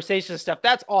have conversations and stuff.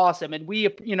 That's awesome. And we,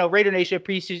 Raider Nation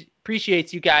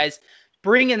appreciates you guys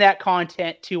bringing that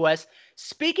content to us.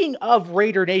 Speaking of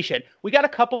Raider Nation, we got a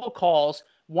couple of calls.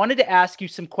 Wanted to ask you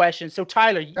some questions. So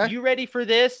Tyler, you ready for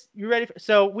this? You ready?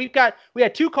 So we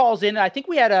had 2 calls in, and I think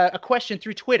we had a question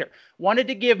through Twitter. Wanted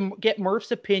to get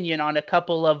Murph's opinion on a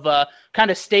couple of kind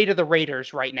of state of the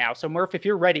Raiders right now. So Murph, if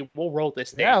you're ready, we'll roll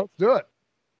this thing. Yeah, let's do it.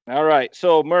 All right.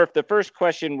 So Murph, the first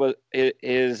question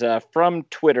is from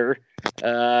Twitter.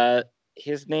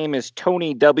 His name is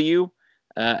Tony W.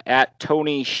 At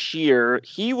Tony Shear.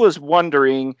 He was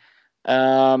wondering,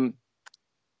 there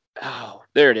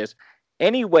it is.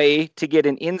 Any way to get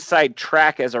an inside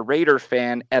track as a Raider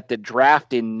fan at the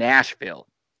draft in Nashville?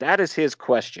 That is his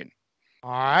question.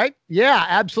 All right. Yeah,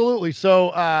 absolutely.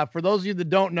 So for those of you that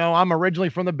don't know, I'm originally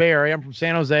from the Bay Area. I'm from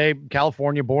San Jose,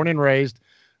 California, born and raised.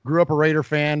 Grew up a Raider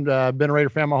fan, been a Raider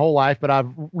fan my whole life, but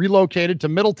I've relocated to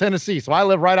Middle Tennessee. So I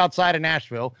live right outside of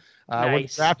Nashville, where the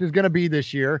draft is going to be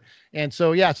this year. And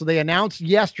so, so they announced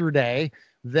yesterday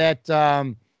that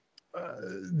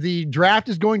the draft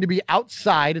is going to be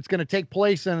outside. It's going to take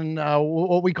place in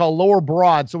what we call Lower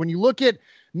Broad. So when you look at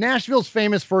Nashville's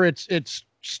famous for its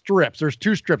strips. There's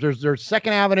 2 strips. There's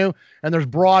 2nd Avenue and there's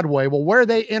Broadway. Well, where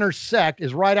they intersect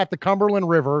is right at the Cumberland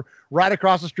River, right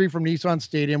across the street from Nissan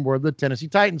Stadium where the Tennessee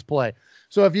Titans play.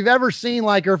 So if you've ever seen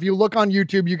or if you look on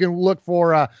YouTube, you can look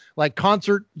for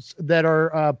concerts that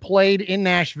are played in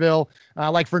Nashville,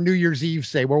 like for New Year's Eve,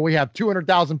 say, where we have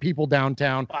 200,000 people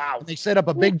downtown. Wow. And they set up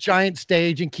a big giant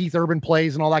stage and Keith Urban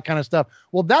plays and all that kind of stuff.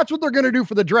 Well, that's what they're going to do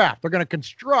for the draft. They're going to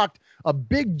construct a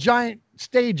big giant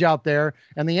stage out there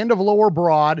and the end of Lower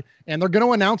Broad, and they're going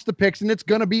to announce the picks, and it's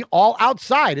going to be all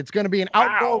outside. It's going to be an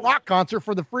outdoor rock concert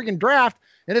for the freaking draft,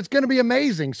 and it's going to be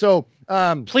amazing. So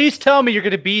please tell me you're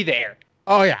going to be there.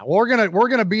 Oh yeah, we're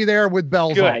gonna be there with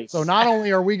bells on. So not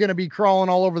only are we gonna be crawling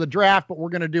all over the draft, but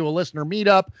we're gonna do a listener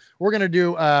meetup. We're gonna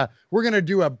do a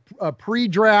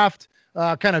pre-draft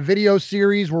kind of video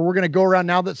series where we're gonna go around.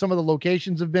 Now that some of the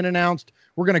locations have been announced,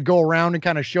 we're gonna go around and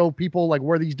kind of show people like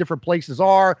where these different places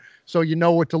are, so you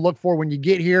know what to look for when you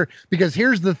get here. Because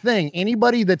here's the thing: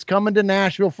 anybody that's coming to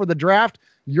Nashville for the draft,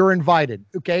 you're invited.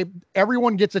 Okay,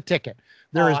 everyone gets a ticket.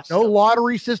 There is no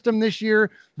lottery system this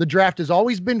year. The draft has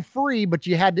always been free, but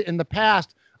you had to, in the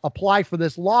past, apply for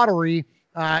this lottery,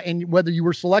 and whether you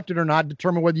were selected or not,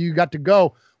 determine whether you got to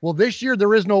go. Well, this year,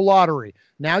 there is no lottery.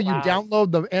 Now you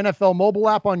download the NFL mobile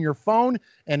app on your phone,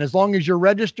 and as long as you're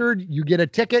registered, you get a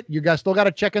ticket. You guys still got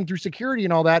to check in through security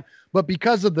and all that. But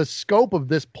because of the scope of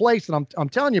this place, and I'm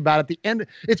telling you about it, at the end,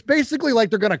 it's basically like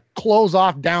they're going to close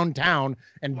off downtown,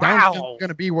 and downtown is going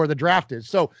to be where the draft is.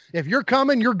 So if you're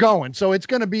coming, you're going. So it's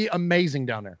going to be amazing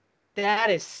down there. That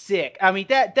is sick. I mean,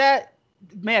 that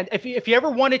man, if you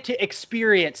ever wanted to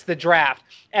experience the draft,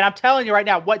 and I'm telling you right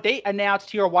now, what they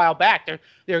announced here a while back,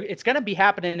 it's going to be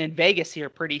happening in Vegas here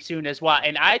pretty soon as well.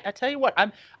 And I tell you what,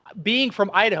 I'm being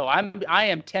from Idaho, I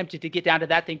am tempted to get down to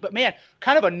that thing. But man,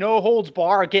 kind of a no holds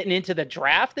bar getting into the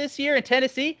draft this year in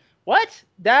Tennessee. What?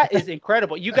 That is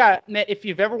incredible. You got, if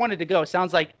you've ever wanted to go, it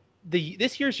sounds like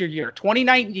this year's your year.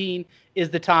 2019 is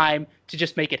the time to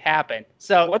just make it happen.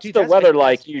 So what's the weather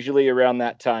like usually around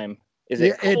that time? Is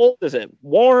it cold? Is it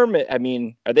warm? I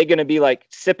mean, are they going to be like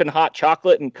sipping hot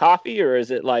chocolate and coffee, or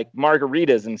is it like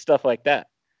margaritas and stuff like that?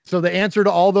 So the answer to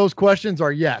all those questions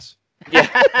are yes. Yeah.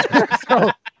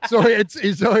 so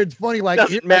it's funny. Like,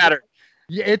 doesn't matter.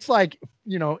 Yeah, it's like,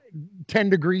 10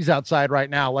 degrees outside right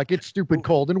now. Like, it's stupid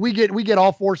cold, and we get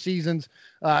all 4 seasons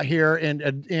here, and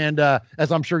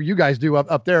as I'm sure you guys do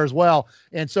up there as well.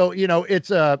 And so it's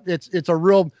a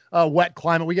real wet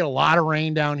climate. We get a lot of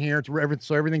rain down here.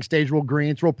 So everything stays real green.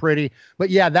 It's real pretty. But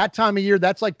yeah, that time of year,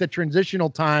 that's like the transitional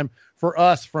time for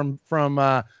us from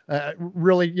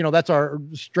really, that's our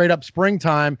straight up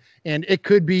springtime. And it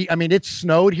could be, it's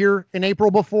snowed here in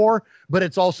April before, but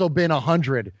it's also been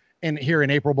 100 here in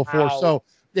April before. Wow. So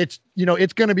it's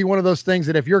going to be one of those things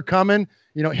that if you're coming,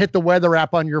 hit the weather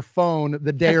app on your phone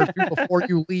the day or two before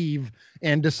you leave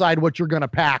and decide what you're going to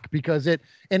pack, because it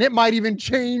might even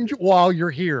change while you're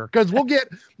here. Cause we'll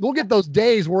get those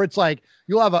days where it's like,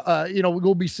 you'll have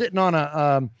we'll be sitting on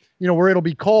a, where it'll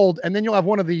be cold, and then you'll have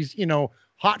one of these,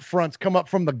 hot fronts come up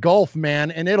from the Gulf,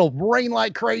 man, and it'll rain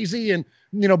like crazy and,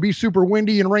 be super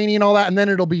windy and rainy and all that. And then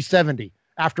it'll be 70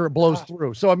 after it blows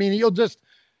through. So, I mean,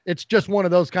 it's just one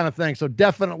of those kind of things. So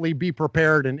definitely be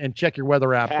prepared and check your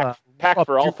weather app. Pack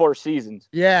for all 4 seasons.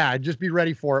 Yeah, just be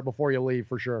ready for it before you leave,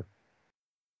 for sure.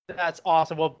 That's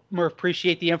awesome. Well, Murph,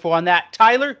 appreciate the info on that.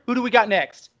 Tyler, who do we got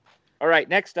next? All right,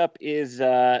 next up is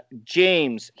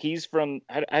James. He's from,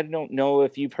 I don't know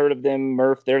if you've heard of them,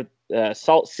 Murph. They're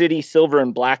Salt City Silver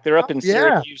and Black. They're up in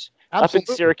Syracuse,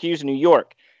 New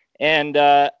York. And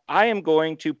I am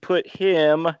going to put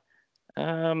him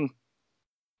kind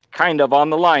of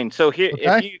on the line. So here,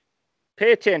 if you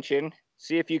pay attention,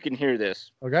 see if you can hear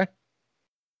this. Okay.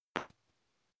 Tyler,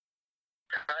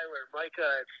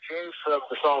 Micah, it's James from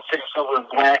the Salt City Silver and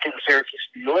Black in Syracuse,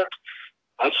 New York.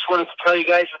 I just wanted to tell you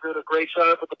guys you're doing a great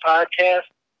job with the podcast.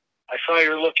 I saw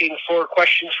you're looking for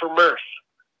questions for Murph.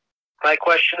 My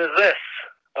question is this.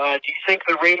 Do you think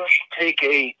the Raiders should take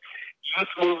a youth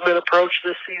movement approach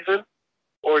this season,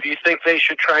 or do you think they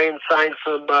should try and sign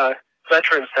some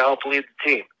veterans to help lead the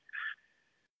team?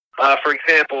 For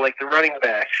example, like the running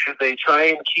backs, should they try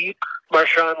and keep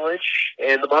Marshawn Lynch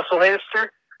and the muscle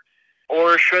hamster,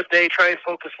 or should they try and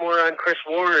focus more on Chris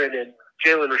Warren and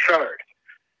Jalen Richard?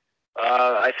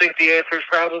 I think the answer is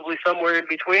probably somewhere in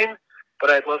between, but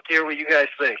I'd love to hear what you guys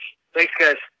think. Thanks,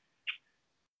 guys.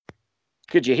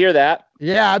 Could you hear that?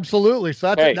 Yeah, absolutely.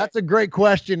 So that's a great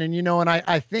question. And,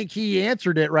 I think he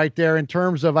answered it right there in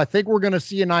terms of, I think we're going to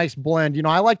see a nice blend.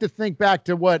 I like to think back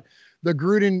to what the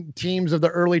Gruden teams of the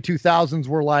early 2000s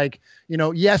were like.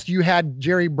 Yes, you had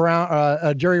Jerry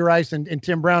Rice and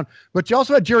Tim Brown, but you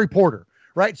also had Jerry Porter.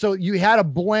 Right. So you had a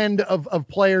blend of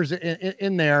players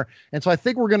in there. And so I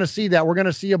think we're going to see that. We're going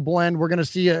to see a blend. We're going to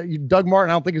see Doug Martin.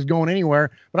 I don't think is going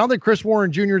anywhere, but I don't think Chris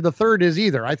Warren Jr. the third is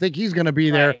either. I think he's going to be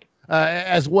there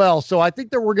as well. So I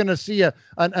think that we're going to see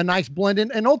a nice blend.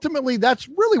 And ultimately, that's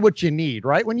really what you need.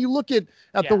 Right. When you look at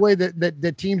the way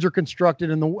that teams are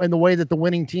constructed and the way that the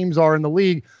winning teams are in the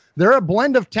league, they're a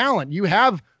blend of talent. You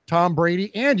have Tom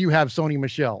Brady and you have Sony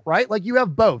Michel, right? Like you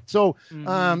have both. So,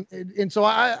 and so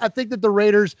I think that the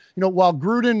Raiders, while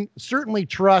Gruden certainly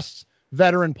trusts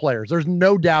veteran players, there's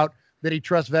no doubt that he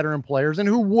trusts veteran players, and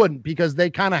who wouldn't, because they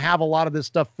kind of have a lot of this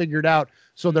stuff figured out.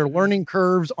 So their learning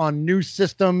curves on new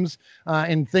systems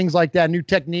and things like that, new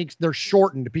techniques, they're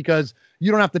shortened because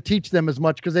you don't have to teach them as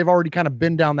much because they've already kind of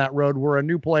been down that road where a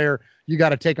new player, you got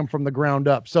to take them from the ground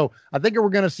up. So I think we're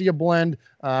going to see a blend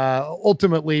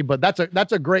ultimately, but that's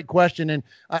a great question. And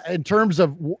in terms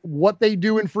of what they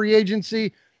do in free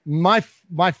agency, my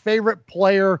favorite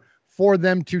player for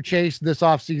them to chase this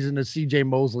offseason is CJ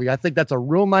Mosley. I think that's a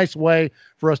real nice way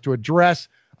for us to address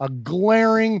a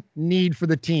glaring need for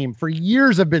the team. For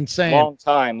years I've been saying, long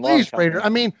time. Raider. I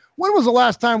mean, when was the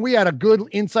last time we had a good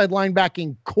inside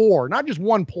linebacking core? Not just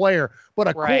one player, but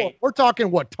a core. We're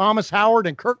talking Thomas Howard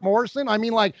and Kirk Morrison. I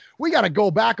mean, like, we got to go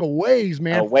back a ways,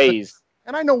 man. A ways.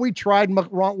 And I know we tried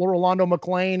Rolando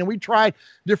McClain and we tried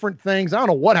different things. I don't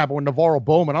know what happened with Navarro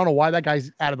Bowman. I don't know why that guy's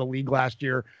out of the league last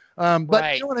year.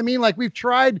 But you know what I mean? Like, we've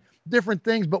tried different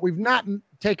things, but we've not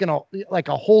taken a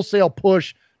wholesale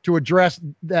push to address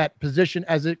that position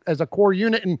as a core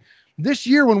unit. And this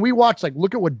year, when we watch,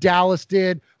 look at what Dallas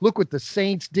did, look what the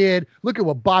Saints did, look at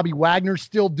what Bobby Wagner's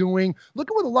still doing.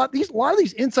 Look at what a lot of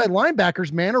these inside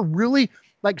linebackers, man, are really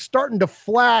starting to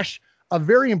flash a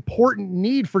very important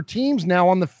need for teams now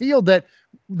on the field that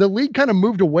the league kind of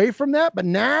moved away from that. But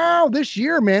now this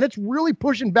year, man, it's really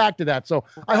pushing back to that. So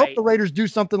I hope the Raiders do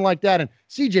something like that. And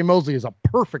CJ Mosley is a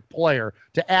perfect player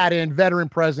to add in, veteran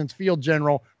presence, field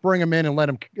general, bring him in and let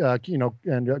him,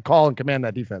 and call and command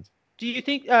that defense. Do you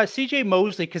think CJ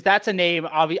Mosley, because that's a name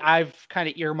I've kind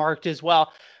of earmarked as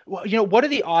well. What are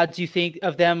the odds you think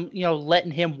of them,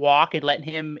 letting him walk and letting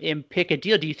him pick a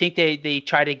deal? Do you think they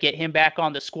try to get him back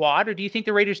on the squad, or do you think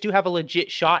the Raiders do have a legit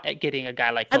shot at getting a guy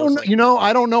like Mosley?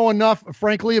 I don't know enough,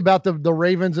 frankly, about the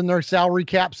Ravens and their salary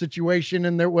cap situation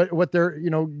and what their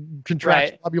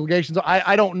contractual obligations are.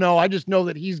 I don't know. I just know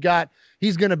that he's going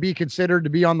to be considered to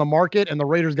be on the market, and the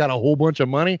Raiders got a whole bunch of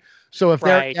money. So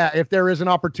if there is an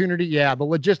opportunity, the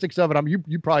logistics of it,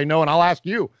 you probably know, and I'll ask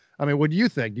you. I mean, what do you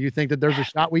think? Do you think that there's a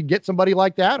shot we get somebody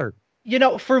like that? Or,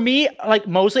 for me, like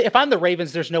Mosley, if I'm the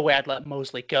Ravens, there's no way I'd let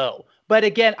Mosley go. But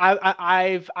again,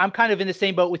 I'm kind of in the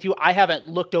same boat with you. I haven't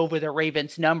looked over the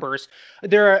Ravens numbers.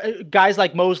 There are guys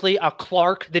like Mosley,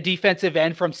 Clark, the defensive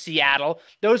end from Seattle.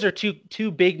 Those are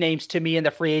two big names to me in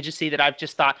the free agency that I've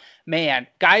just thought, man,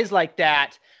 guys like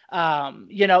that.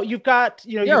 You've got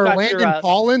Landon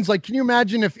Collins. Like, can you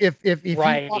imagine if he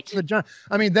right. walks the Giants?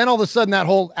 I mean, then all of a sudden that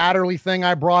whole Adderley thing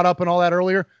I brought up and all that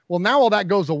earlier. Well, now all that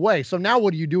goes away. So now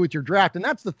what do you do with your draft? And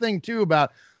that's the thing too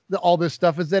about all this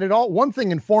stuff is that one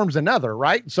thing informs another,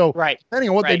 right? So depending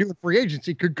on what they do in free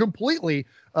agency could completely,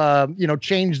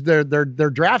 change their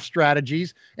draft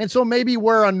strategies. And so maybe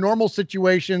where on normal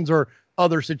situations or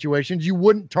other situations you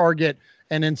wouldn't target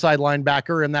an inside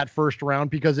linebacker in that first round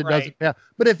because it doesn't pass.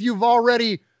 But if you've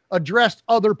already addressed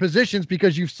other positions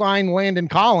because you've signed Landon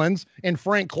Collins and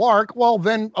Frank Clark, well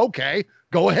then, okay,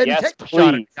 go ahead and take a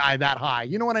shot at a guy that high.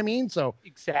 You know what I mean? So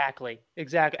exactly.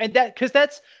 And because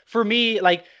that's for me,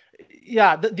 like,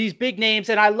 these big names,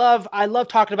 and I love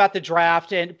talking about the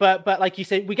draft, but like you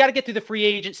said, we got to get through the free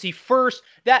agency first.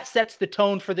 That sets the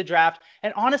tone for the draft.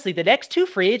 And honestly, the next two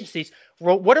free agencies,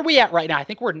 what are we at right now? I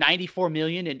think we're 94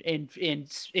 million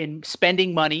in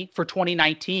spending money for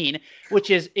 2019, which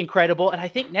is incredible. And I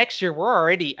think next year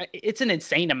it's an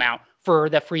insane amount for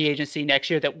the free agency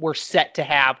next year that we're set to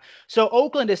have. So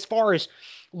Oakland, as far as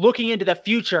looking into the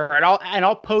future, and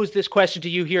I'll pose this question to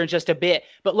you here in just a bit,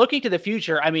 but looking to the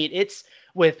future, I mean, it's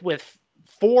with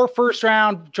 4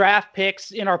 first-round draft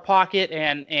picks in our pocket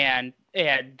and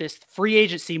this free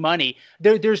agency money,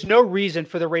 there's no reason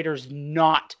for the Raiders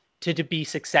not to be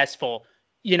successful,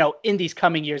 in these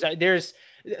coming years. There's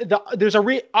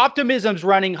optimism's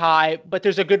running high, but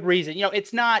there's a good reason.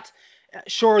 It's not.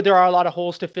 Sure, there are a lot of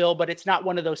holes to fill, but it's not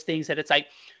one of those things that it's like,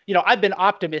 I've been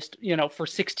optimist, for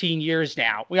 16 years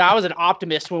now. I was an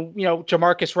optimist when,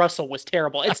 Jamarcus Russell was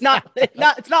terrible. It's not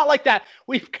like that.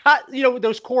 We've got,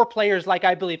 those core players, like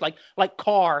I believe, like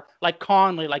Carr, like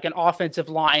Conley, like an offensive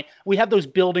line. We have those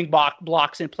building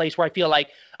blocks in place where I feel like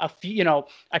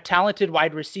a talented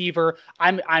wide receiver.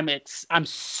 I'm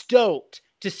stoked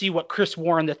to see what Chris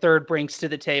Warren III brings to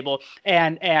the table.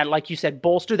 And like you said,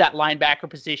 bolster that linebacker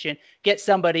position, get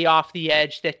somebody off the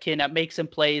edge that can make some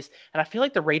plays. And I feel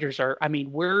like the Raiders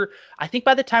I think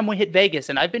by the time we hit Vegas,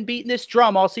 and I've been beating this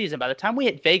drum all season, by the time we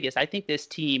hit Vegas, I think this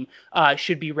team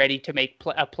should be ready to make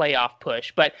a playoff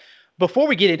push. But before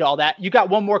we get into all that, you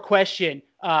got one more question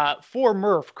for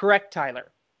Murf, correct,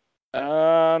 Tyler?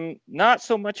 Not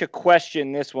so much a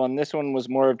question, this one. This one was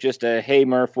more of just a, hey,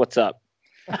 Murf, what's up?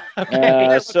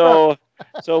 Okay. So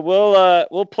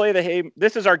we'll play the hey.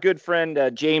 This is our good friend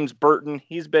James Burton.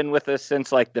 He's been with us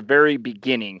since like the very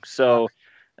beginning. So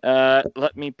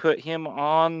let me put him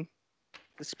on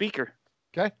the speaker.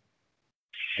 Okay.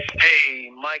 Hey,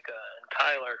 Micah and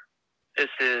Tyler. This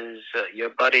is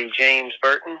your buddy James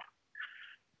Burton.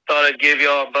 Thought I'd give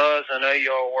y'all a buzz. I know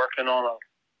y'all working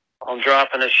on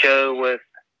dropping a show with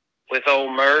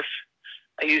old Murf.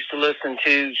 I used to listen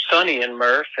to Sonny and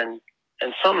Murf, and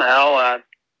somehow I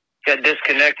got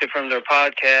disconnected from their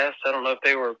podcast. I don't know if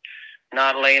they were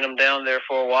not laying them down there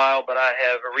for a while, but I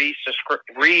have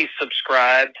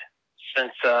resubscribed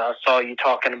since I saw you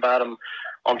talking about them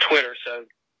on Twitter. So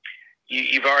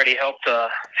you've already helped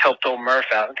old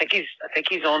Murf out. I think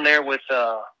he's on there with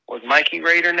Mikey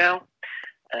Raider now,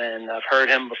 and I've heard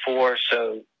him before.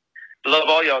 So love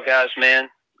all y'all guys, man.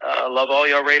 Love all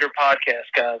y'all Raider podcast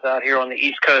guys out here on the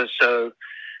East Coast. So.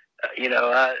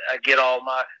 I get all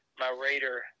my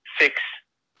Raider fix.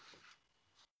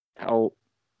 Oh,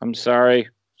 I'm sorry.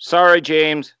 Sorry,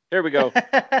 James. Here we go.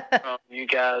 You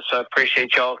guys, I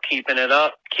appreciate y'all keeping it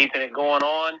up, keeping it going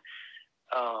on.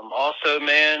 Also,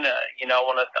 man, I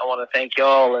want to thank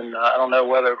y'all, and I don't know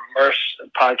whether Murph's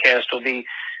podcast will be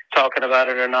talking about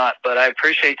it or not, but I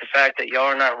appreciate the fact that y'all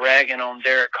are not ragging on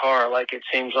Derek Carr like it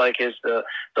seems like is the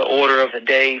order of the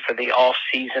day for the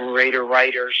off-season Raider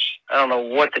writers. I don't know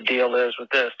what the deal is with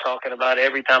this, talking about it.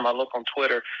 Every time I look on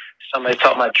Twitter, somebody's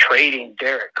talking about trading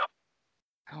Derek Carr.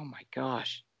 Oh, my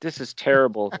gosh. This is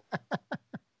terrible.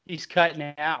 He's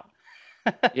cutting out.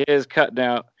 He is cutting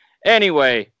out.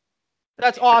 Anyway.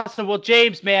 That's awesome. Well,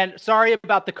 James, man, sorry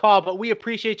about the call, but we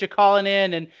appreciate you calling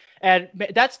in, and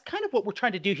that's kind of what we're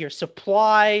trying to do here.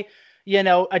 Supply,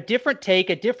 a different take,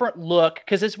 a different look.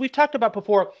 Because as we've talked about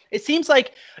before, it seems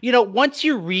like, once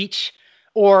you reach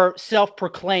or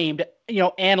self-proclaimed,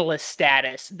 analyst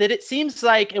status, that it seems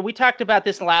like, and we talked about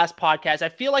this in the last podcast, I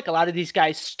feel like a lot of these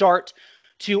guys start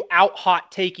to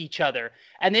out-hot take each other.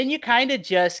 And then you kind of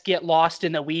just get lost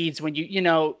in the weeds when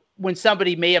when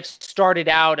somebody may have started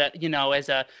out,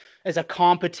 as a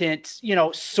competent,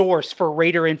 source for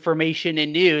Raider information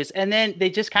and news. And then they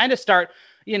just kind of start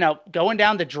going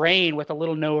down the drain with a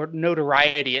little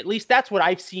notoriety. At least that's what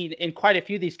I've seen in quite a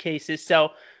few of these cases.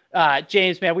 So,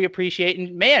 James, man, we appreciate it.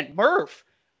 And man, Murf,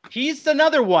 he's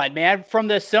another one, man, from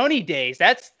the Sony days.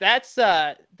 I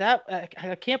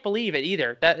can't believe it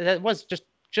either. That was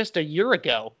just a year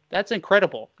ago. That's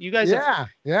incredible. You guys.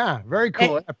 Yeah. Very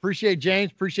cool. I appreciate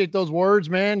James. Appreciate those words,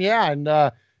 man. Yeah.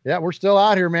 And, we're still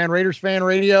out here, man. Raiders Fan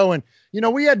Radio. And,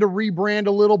 we had to rebrand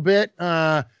a little bit.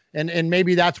 And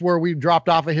maybe that's where we dropped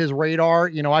off of his radar.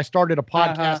 I started a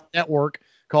podcast network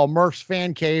called Murf's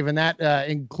Fan Cave, and that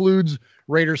includes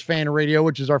Raiders Fan Radio,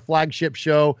 which is our flagship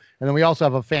show. And then we also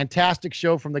have a fantastic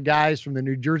show from the guys from the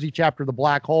New Jersey chapter of the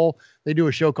Black Hole. They do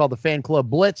a show called the Fan Club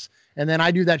Blitz. And then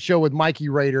I do that show with Mikey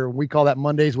Raider. We call that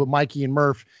Mondays with Mikey and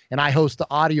Murf. And I host the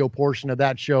audio portion of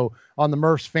that show on the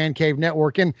Murf's Fan Cave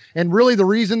Network. And really the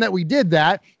reason that we did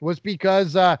that was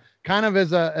because kind of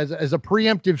as a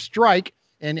preemptive strike,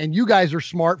 and you guys are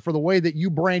smart for the way that you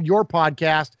brand your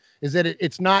podcast, is that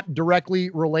it's not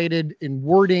directly related in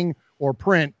wording or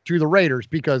print to the Raiders,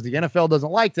 because the NFL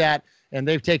doesn't like that, and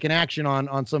they've taken action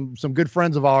on some good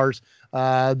friends of ours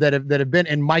that have been,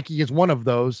 and Mikey is one of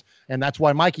those, and that's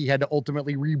why Mikey had to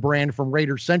ultimately rebrand from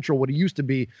Raiders Central, what he used to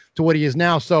be, to what he is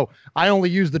now. So I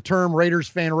only use the term Raiders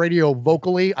Fan Radio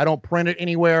vocally. I don't print it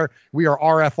anywhere. We are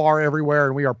RFR everywhere,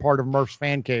 and we are part of Murf's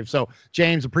Fan Cave. So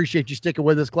James, appreciate you sticking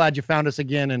with us. Glad you found us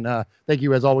again, and thank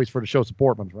you as always for the show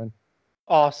support, my friend.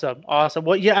 Awesome.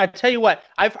 Well, yeah, I tell you what,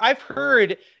 I've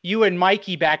heard you and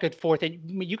Mikey back and forth, and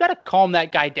you got to calm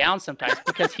that guy down sometimes,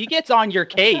 because he gets on your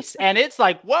case, and it's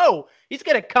like, whoa, he's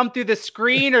going to come through the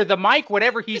screen or the mic,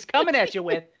 whatever he's coming at you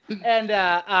with. And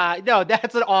no,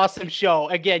 that's an awesome show.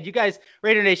 Again, you guys,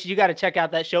 Raider Nation, you got to check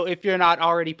out that show if you're not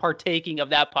already partaking of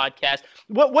that podcast.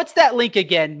 What's that link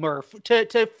again, Murf,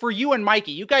 to for you and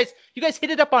Mikey? You guys hit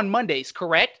it up on Mondays,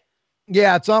 correct?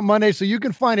 Yeah, it's on Monday. So you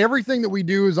can find everything that we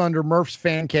do is under Murf's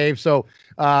Fan Cave. So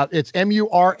it's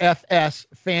MURFS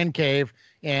Fan Cave.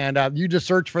 And you just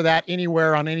search for that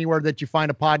anywhere that you find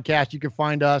a podcast. You can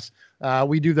find us.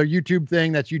 We do the YouTube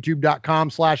thing. That's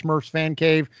youtube.com/Murf's Fan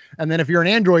Cave. And then if you're an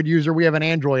Android user, we have an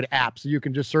Android app. So you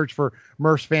can just search for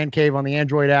Murf's Fan Cave on the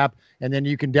Android app, and then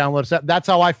you can download it. That's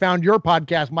how I found your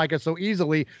podcast, Micah, so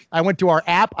easily. I went to our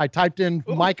app. I typed in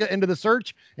Micah into the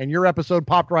search, and your episode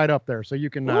popped right up there. So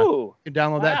you can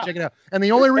download that, check it out. And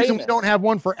the only reason we don't have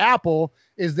one for Apple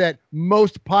is that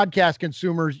most podcast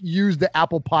consumers use the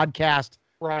Apple Podcast.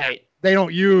 Right. They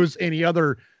don't use any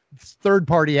other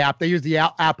third-party app. They use the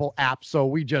Apple app. So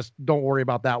we just don't worry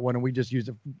about that one, and we just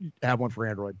have one for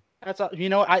Android. That's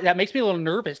that makes me a little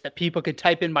nervous that people could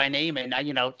type in my name and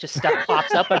just stuff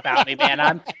pops up about me, man.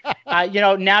 I'm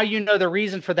now the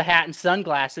reason for the hat and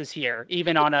sunglasses here,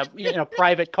 even on a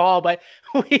private call. But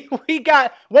we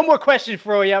got one more question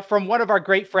for you from one of our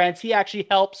great friends. He actually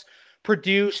helps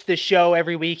produce the show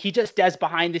every week. He just does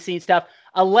behind the scenes stuff.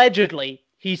 Allegedly,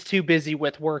 he's too busy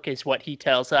with work, is what he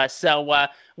tells us. So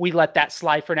we let that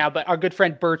slide for now. But our good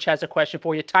friend Birch has a question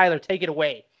for you. Tyler, take it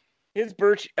away.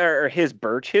 Birch's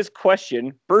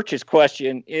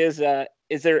question is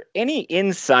there any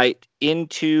insight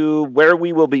into where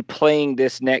we will be playing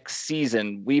this next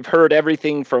season? We've heard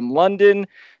everything from London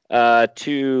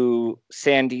to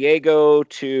San Diego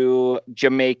to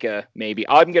Jamaica. Maybe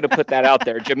I'm going to put that out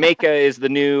there. Jamaica is the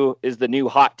new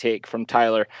hot take from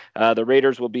Tyler. The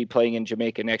Raiders will be playing in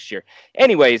Jamaica next year.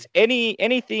 Anyways,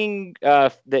 anything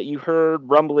that you heard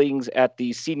rumblings at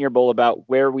the Senior Bowl about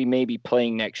where we may be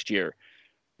playing next year?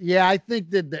 Yeah, I think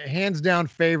that the hands down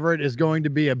favorite is going to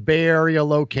be a Bay Area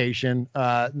location.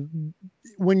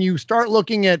 When you start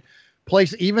looking at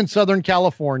places, even Southern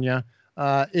California,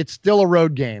 it's still a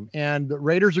road game, and the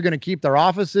Raiders are going to keep their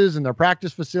offices and their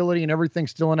practice facility and everything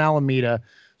still in Alameda.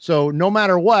 So no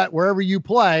matter what, wherever you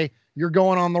play, you're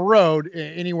going on the road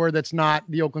anywhere that's not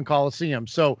the Oakland Coliseum.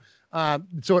 So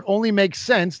it only makes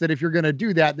sense that if you're going to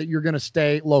do that you're going to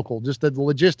stay local. Just that the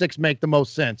logistics make the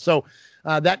most sense. So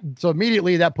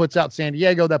immediately that puts out San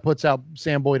Diego, that puts out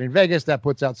Sam Boyd in Vegas, that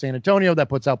puts out San Antonio, that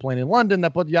puts out Plain in London,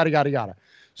 that puts yada, yada, yada.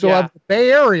 So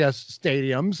Bay Area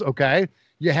stadiums, okay,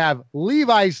 you have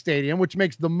Levi's Stadium, which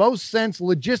makes the most sense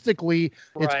logistically.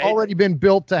 Right. It's already been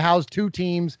built to house two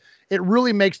teams. It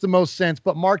really makes the most sense.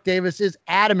 But Mark Davis is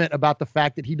adamant about the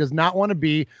fact that he does not want to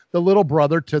be the little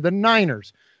brother to the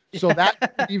Niners. So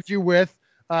that leaves you with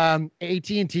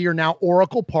AT&T, or now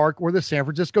Oracle Park, where the San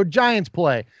Francisco Giants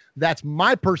play. That's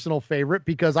my personal favorite,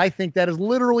 because I think that is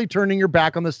literally turning your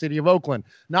back on the city of Oakland.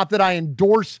 Not that I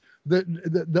endorse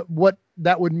the what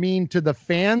that would mean to the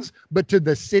fans, but to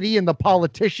the city and the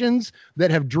politicians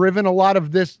that have driven a lot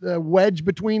of this wedge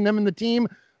between them and the team.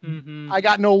 Mm-hmm. I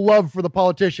got no love for the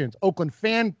politicians. Oakland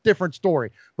fan, different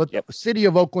story. But the city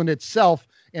of Oakland itself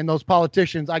and those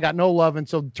politicians, I got no love. And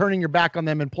so turning your back on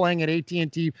them and playing at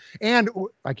AT&T, and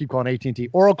I keep calling AT&T,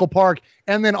 Oracle Park,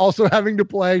 and then also having to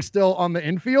play still on the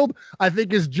infield, I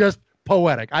think is just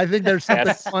poetic. I think there's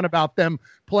something fun about them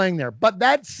playing there. But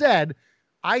that said,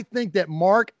 I think that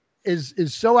Mark is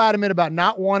so adamant about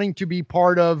not wanting to be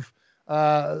part of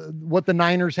what the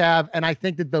Niners have. And I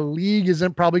think that the league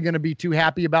isn't probably going to be too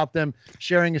happy about them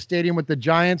sharing a stadium with the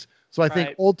Giants. So I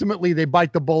think ultimately they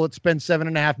bite the bullet, spend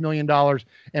 $7.5 million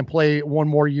and play one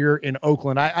more year in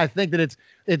Oakland. I think that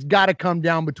it's got to come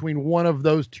down between one of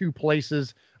those two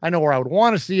places. I know where I would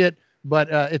want to see it, but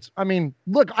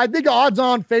look, I think odds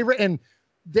on favorite. And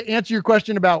to answer your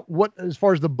question about what, as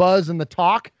far as the buzz and the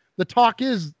talk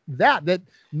is that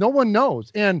no one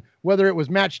knows. And whether it was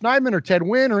Matt Schneidman or Ted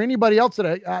Wynn or anybody else that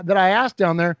I asked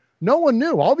down there, no one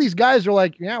knew. All these guys are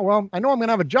like, yeah, well, I know I'm going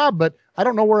to have a job, but I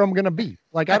don't know where I'm going to be.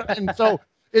 And so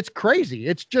it's crazy.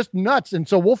 It's just nuts. And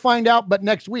so we'll find out, but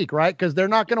next week, right? Because they're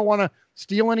not going to want to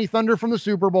steal any thunder from the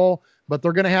Super Bowl, but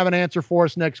they're going to have an answer for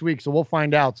us next week. So we'll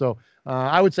find out. So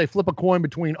I would say flip a coin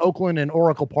between Oakland and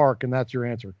Oracle Park, and that's your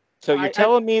answer. So you're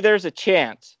telling me there's a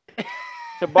chance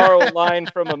to borrow a line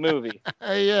from a movie?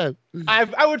 Yeah.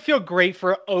 I would feel great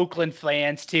for Oakland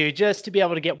fans too, just to be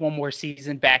able to get one more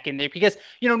season back in there, because,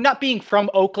 not being from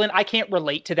Oakland, I can't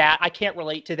relate to that. I can't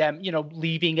relate to them,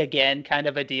 leaving again, kind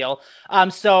of a deal.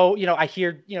 So, I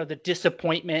hear, the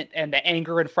disappointment and the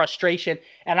anger and frustration,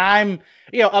 and I'm,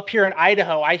 up here in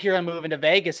Idaho, I hear I'm moving to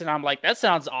Vegas and I'm like, that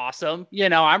sounds awesome.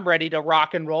 I'm ready to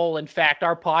rock and roll. In fact,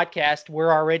 our podcast,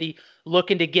 we're already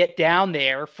looking to get down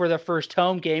there for the first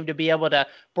home game to be able to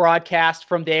broadcast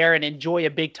from there and enjoy a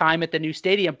big time at the new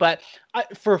stadium. But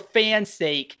for fans'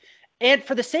 sake, and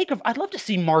for the sake of, I'd love to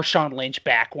see Marshawn Lynch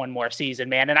back one more season,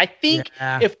 man. And I think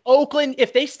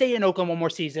if they stay in Oakland one more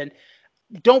season,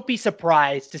 don't be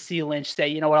surprised to see Lynch say,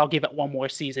 you know what, I'll give it one more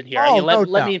season here.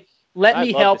 Let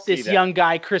me help this young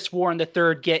guy, Chris Warren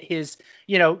III, get his,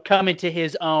 come into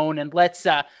his own, and let's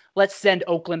send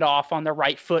Oakland off on the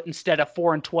right foot instead of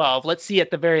 4-12. Let's see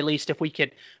at the very least if we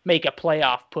could make a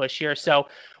playoff push here. So,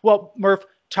 well, Murph,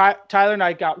 Tyler and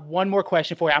I got one more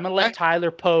question for you. I'm going to let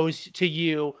Tyler pose to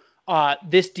you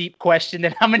this deep question,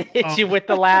 then I'm going to hit you with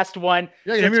the last one.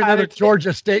 Yeah, give me another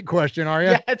Georgia State question, are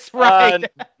you? Yeah, that's right.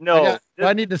 No. Do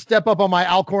I need to step up on my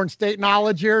Alcorn State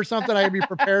knowledge here or something? I can be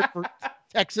prepared for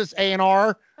Texas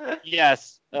A&R.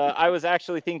 Yes. I was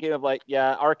actually thinking of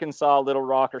Arkansas, Little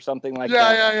Rock or something like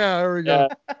that. Yeah. There we go.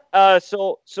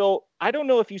 So I don't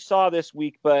know if you saw this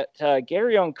week, but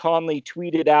Garyon Conley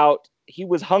tweeted out he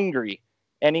was hungry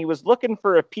and he was looking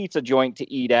for a pizza joint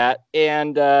to eat at.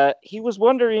 And he was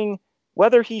wondering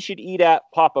whether he should eat at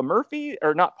Papa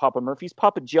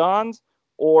John's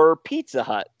or Pizza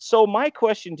Hut. So my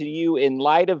question to you in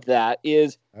light of that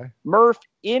is, Murph,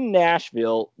 in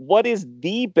Nashville, what is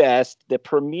the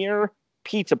premier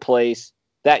pizza place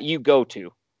that you go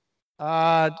to?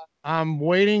 I'm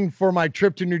waiting for my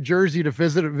trip to New Jersey to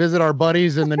visit our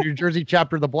buddies in the New Jersey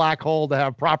chapter of the Black Hole to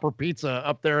have proper pizza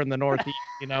up there in the Northeast.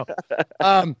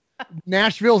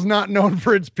 Nashville's not known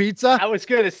for its pizza. I was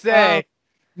going to say.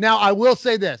 Now, I will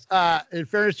say this, in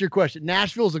fairness to your question,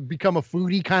 Nashville's become a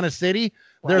foodie kind of city.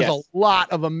 There's a lot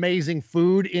of amazing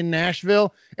food in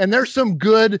Nashville, and there's some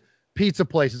good pizza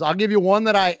places. I'll give you one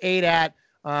that I ate at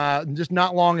just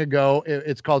not long ago.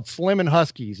 It's called Slim and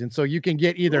Huskies. And so you can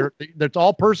get that's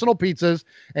all personal pizzas,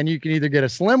 and you can either get a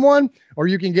slim one or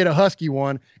you can get a husky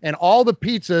one. And all the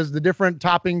pizzas, the different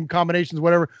topping combinations,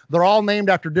 whatever, they're all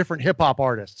named after different hip hop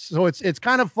artists. So it's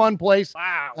kind of fun place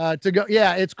to go.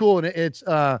 Yeah, it's cool. And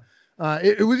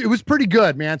it was pretty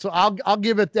good, man. So I'll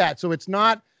give it that. So it's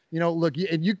not, look,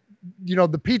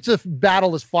 the pizza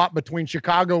battle is fought between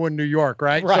Chicago and New York,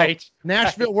 right? Right. So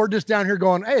Nashville, we're just down here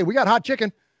going, hey, we got hot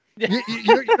chicken. You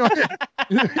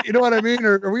know what I mean?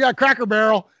 Or we got Cracker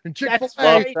Barrel and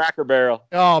Chick-fil-A. Cracker Barrel.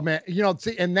 Oh, man.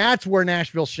 See, and that's where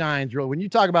Nashville shines, really. When you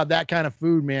talk about that kind of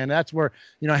food, man, that's where,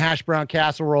 hash brown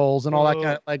casseroles and all that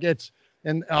kind of,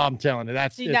 I'm telling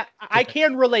you, I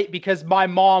can relate because my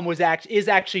mom is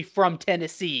actually from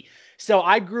Tennessee. So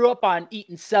I grew up on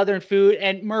eating Southern food.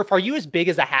 And Murph, are you as big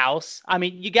as a house? I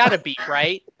mean, you got to be,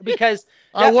 right? Because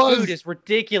that food is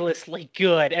ridiculously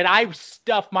good. And I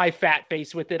stuff my fat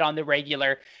face with it on the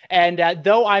regular. And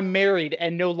though I'm married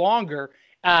and no longer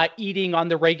eating on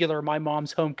the regular my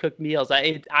mom's home cooked meals,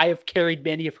 I have carried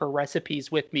many of her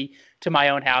recipes with me to my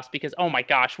own house because, oh my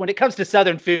gosh, when it comes to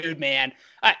Southern food, man,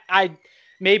 I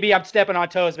maybe I'm stepping on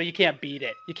toes, but you can't beat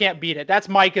it. You can't beat it. That's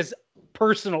Micah's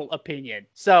personal opinion.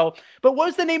 So, but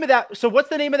what's the name of that? So what's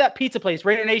the name of that pizza place?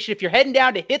 Raider Nation, if you're heading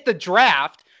down to hit the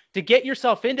draft, to get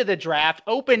yourself into the draft,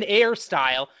 open air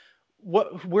style.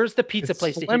 Where's the pizza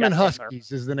place? Slim and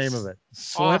Huskies is the name of it.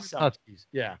 Slim and Huskies.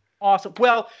 Yeah. Awesome.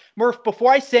 Well, Murph,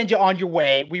 before I send you on your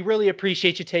way, we really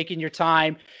appreciate you taking your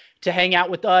time to hang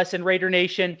out with us and Raider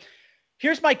Nation.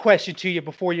 Here's my question to you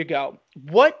before you go.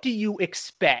 What do you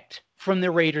expect from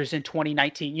the Raiders in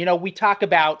 2019? We talk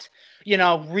about,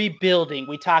 rebuilding.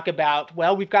 We talk about,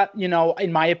 well, we've got,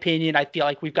 in my opinion, I feel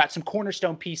like we've got some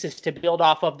cornerstone pieces to build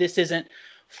off of. This isn't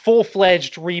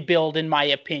full-fledged rebuild, in my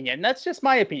opinion. That's just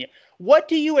my opinion. What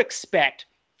do you expect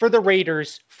from the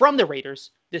Raiders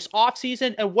this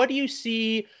offseason? And what do you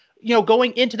see,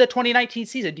 going into the 2019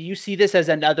 season? Do you see this as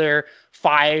another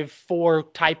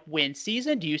 5-4 type win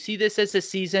season? Do you see this as a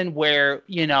season where,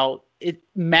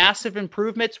 massive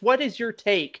improvements? What is your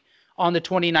take on the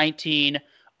 2019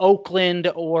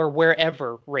 Oakland or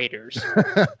wherever Raiders?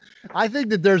 I think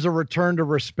that there's a return to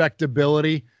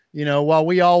respectability. While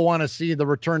we all want to see the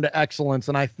return to excellence,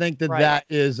 and I think that that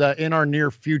is in our near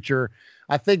future,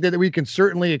 I think that we can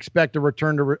certainly expect a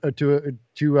return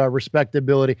to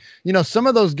respectability. Some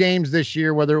of those games this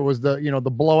year, whether it was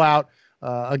the blowout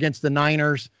against the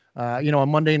Niners, on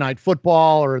Monday Night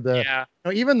Football, or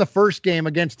even the first game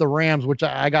against the Rams, which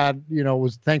I got,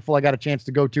 was thankful I got a chance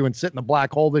to go to and sit in the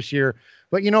black hole this year.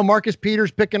 But, Marcus Peters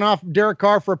picking off Derek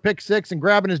Carr for a pick six and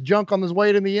grabbing his junk on his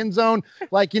way to the end zone.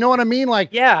 Like, you know what I mean?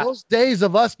 Like, those days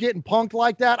of us getting punked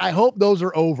like that, I hope those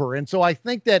are over. And so I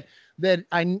think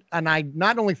I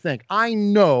not only think, I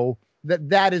know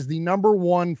that is the number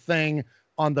one thing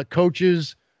on the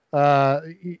coaches'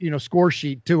 score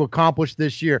sheet to accomplish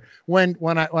this year. When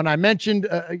I mentioned,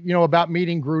 about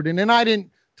meeting Gruden, and I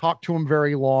didn't talk to him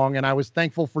very long, and I was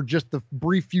thankful for just the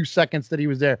brief few seconds that he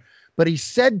was there. But he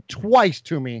said twice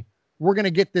to me, we're going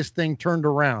to get this thing turned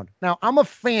around. Now, I'm a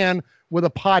fan with a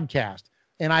podcast,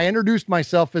 and I introduced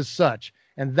myself as such,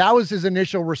 and that was his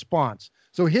initial response.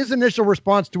 So his initial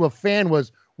response to a fan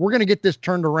was, we're going to get this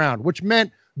turned around, which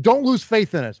meant don't lose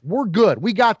faith in us. We're good.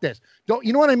 We got this. Don't,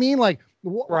 you know what I mean? Like,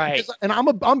 right. And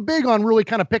I'm big on really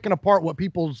kind of picking apart what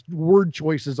people's word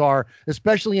choices are,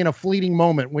 especially in a fleeting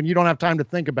moment when you don't have time to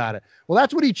think about it. Well,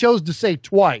 that's what he chose to say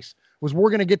twice, was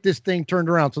we're going to get this thing turned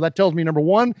around. So that tells me, number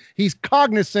one, he's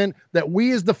cognizant that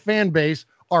we as the fan base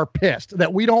are pissed,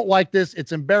 that we don't like this.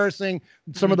 It's embarrassing,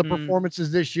 some of the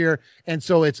performances this year. And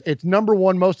so it's number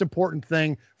one most important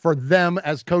thing for them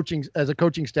as a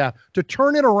coaching staff to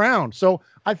turn it around. So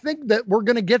I think that we're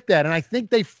going to get that. And I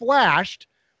think they flashed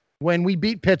when we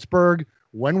beat Pittsburgh,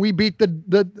 when we beat the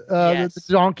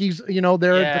Donkeys, there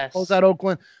to close out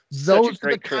Oakland. Those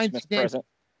are the kinds of games.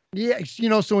 Yeah,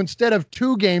 so instead of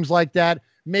 2 games like that,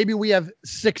 maybe we have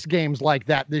 6 games like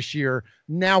that this year.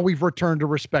 Now we've returned to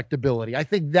respectability. I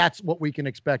think that's what we can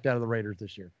expect out of the Raiders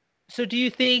this year. So do you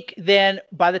think then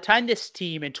by the time this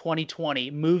team in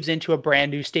 2020 moves into a brand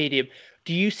new stadium,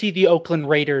 do you see the Oakland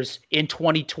Raiders in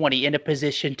 2020 in a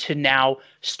position to now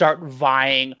start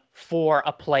vying for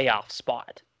a playoff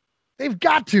spot? They've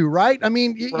got to, right? I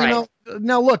mean,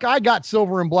 now look, I got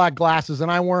silver and black glasses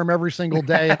and I wear them every single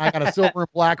day. And I got a silver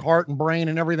and black heart and brain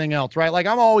and everything else, right? Like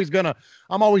I'm always going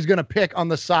to pick on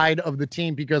the side of the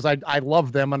team because I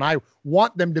love them and I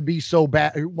want them to be so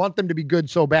bad, want them to be good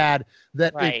so bad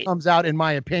that it comes out in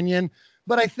my opinion.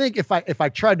 But I think if I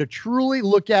tried to truly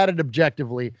look at it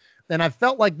objectively, and I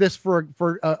felt like this for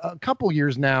a couple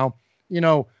years now,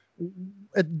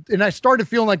 and I started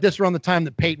feeling like this around the time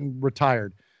that Peyton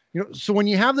retired. So when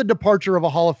you have the departure of a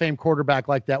Hall of Fame quarterback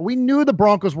like that, we knew the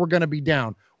Broncos were going to be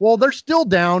down. Well, they're still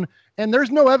down, and there's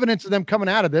no evidence of them coming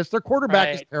out of this. Their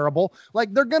quarterback is terrible.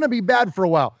 Like, they're going to be bad for a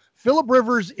while. Phillip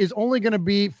Rivers is only going to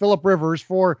be Phillip Rivers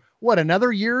for,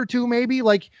 another year or two maybe?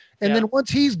 And then once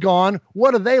he's gone,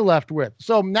 what are they left with?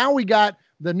 So now we got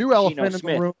the new elephant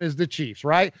in the room is the Chiefs,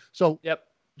 right? So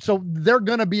So they're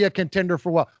going to be a contender for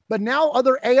a while. But now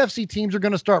other AFC teams are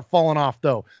going to start falling off,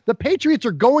 though. The Patriots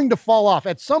are going to fall off.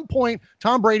 At some point,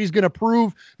 Tom Brady's going to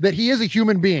prove that he is a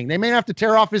human being. They may have to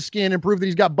tear off his skin and prove that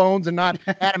he's got bones and not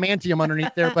adamantium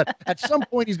underneath there. But at some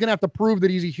point, he's going to have to prove that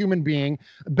he's a human being.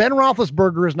 Ben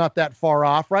Roethlisberger is not that far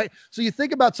off, right? So you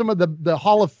think about some of the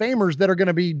Hall of Famers that are going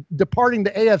to be departing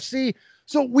the AFC.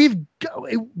 So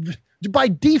by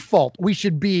default, we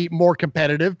should be more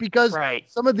competitive because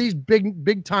some of these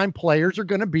big time players are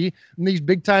going to be, and these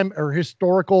big time or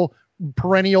historical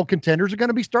perennial contenders are going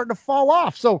to be starting to fall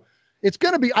off. So it's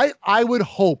going to be, I would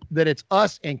hope that it's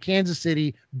us and Kansas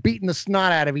City beating the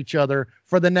snot out of each other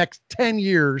for the next 10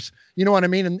 years. You know what I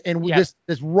mean? And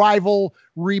this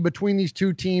rivalry between these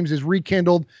two teams is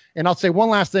rekindled. And I'll say one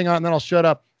last thing on it, and then I'll shut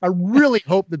up. I really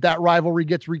hope that rivalry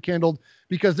gets rekindled,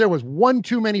 because there was one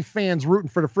too many fans rooting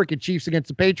for the freaking Chiefs against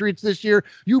the Patriots this year.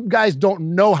 You guys don't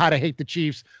know how to hate the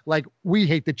Chiefs like we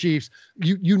hate the Chiefs.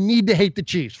 You need to hate the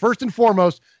Chiefs. First and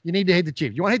foremost, you need to hate the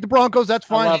Chiefs. You want to hate the Broncos? That's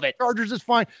fine. I love it. Chargers is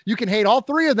fine. You can hate all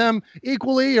three of them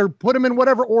equally or put them in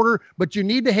whatever order, but you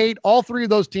need to hate all three of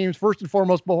those teams first and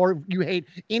foremost before you hate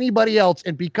anybody else.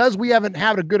 And because we haven't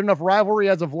had a good enough rivalry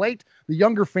as of late, the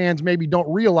younger fans maybe don't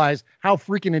realize how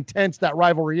freaking intense that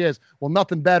rivalry is. Well,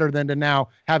 nothing better than to now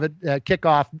have it kick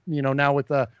off, now with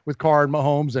Carr and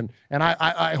Mahomes, and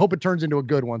I hope it turns into a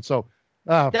good one. So,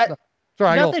 sorry,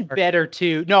 nothing better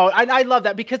too. No, I love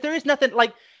that, because there is nothing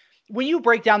like when you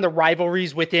break down the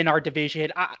rivalries within our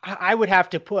division. I would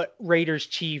have to put Raiders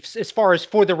Chiefs, as far as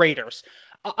for the Raiders,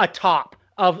 atop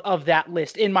of that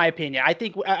list, in my opinion. I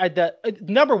think the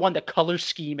number one, the color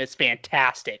scheme is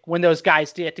fantastic when those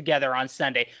guys get together on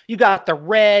Sunday. You got the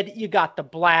red, you got the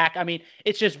black. I mean,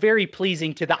 it's just very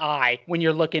pleasing to the eye when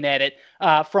you're looking at it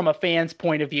from a fan's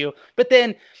point of view. But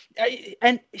then,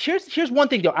 and here's one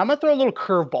thing though, I'm gonna throw a little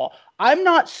curveball. I'm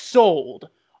not sold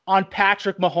on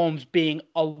Patrick Mahomes being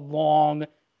a long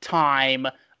time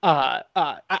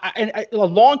a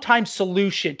long-time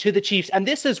solution to the Chiefs. And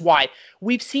this is why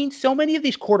we've seen so many of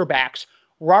these quarterbacks.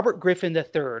 Robert Griffin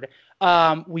III,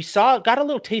 we got a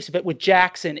little taste of it with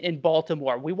Jackson in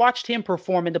Baltimore. We watched him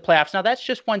perform in the playoffs. Now that's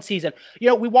just one season.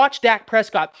 We watched Dak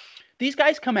Prescott. These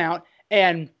guys come out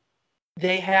and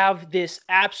they have this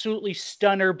absolutely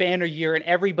stunner banner year, and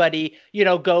everybody,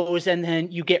 goes, and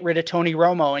then you get rid of Tony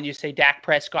Romo and you say Dak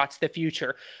Prescott's the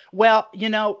future. Well,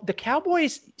 the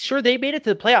Cowboys, sure, they made it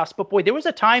to the playoffs, but boy, there was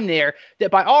a time there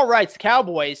that by all rights, the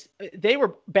Cowboys, they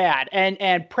were bad,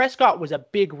 and Prescott was a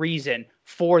big reason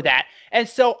for that. And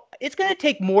so it's going to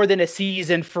take more than a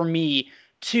season for me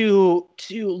to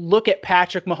look at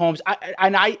Patrick Mahomes.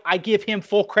 I give him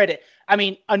full credit. I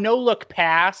mean, a no-look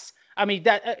pass. I mean,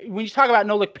 that when you talk about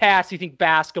no-look pass, you think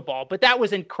basketball, but that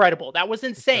was incredible. That was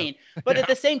insane. But at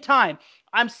the same time,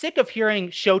 I'm sick of hearing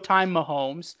Showtime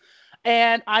Mahomes,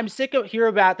 and I'm sick of hearing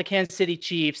about the Kansas City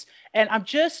Chiefs, and I'm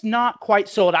just not quite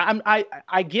sold.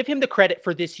 I give him the credit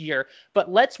for this year,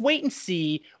 but let's wait and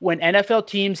see when NFL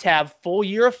teams have full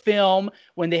year of film,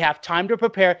 when they have time to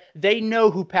prepare. They know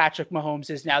who Patrick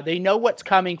Mahomes is now. They know what's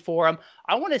coming for him.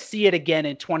 I want to see it again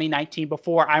in 2019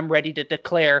 before I'm ready to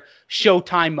declare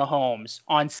Showtime Mahomes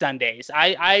on Sundays.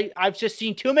 I've just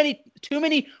seen too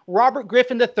many Robert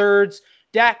Griffin III's,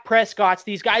 Dak Prescott's,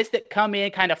 these guys that come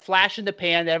in kind of flash in the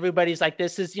pan. Everybody's like,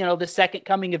 this is, the second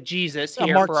coming of Jesus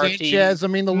here Mark for our Sanchez. team.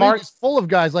 I mean, the league is full of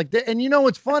guys like that. And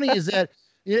what's funny is that,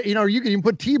 you can even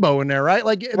put Tebow in there, right?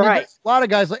 Like, right. A lot of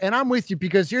guys, and I'm with you,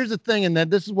 because here's the thing, and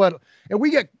this is what, and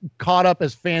we get caught up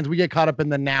as fans, we get caught up in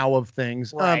the now of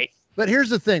things. Right. But here's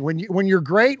the thing, when you're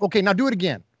great, okay, now do it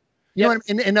again. You know what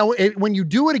I mean? And now when you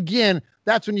do it again,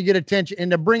 that's when you get attention.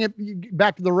 And to bring it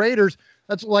back to the Raiders,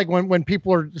 that's like when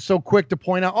people are so quick to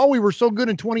point out, oh, we were so good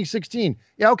in 2016.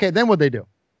 Yeah, okay, then what'd they do?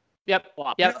 Yep.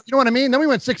 You know what I mean? Then we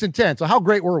went 6-10. So how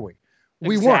great were we?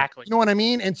 We weren't. You know what I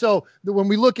mean? And so when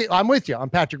we look at, I'm with you on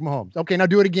Patrick Mahomes. Okay, now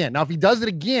do it again. Now if he does it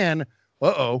again, you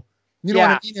know what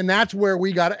I mean? And that's where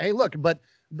we got to, hey, look, but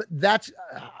that's,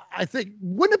 I think,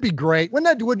 wouldn't it be great?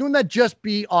 Wouldn't that just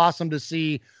be awesome to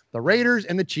see the Raiders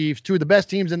and the Chiefs, two of the best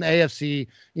teams in the AFC,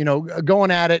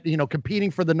 going at it, competing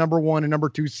for the number 1 and number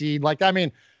 2 seed. Like, I mean,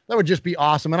 that would just be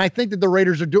awesome. And I think that the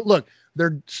Raiders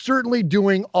they're certainly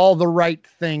doing all the right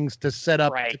things to set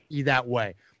up to be that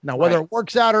way. Now, whether it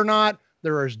works out or not,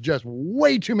 there is just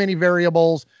way too many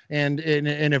variables. And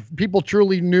if people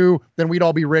truly knew, then we'd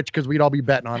all be rich because we'd all be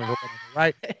betting on it, or whatever,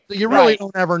 right? So you really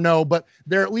don't ever know, but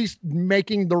they're at least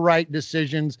making the right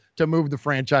decisions to move the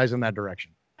franchise in that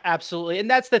direction. Absolutely. And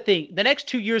that's the thing. The next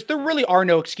 2 years, there really are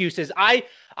no excuses. I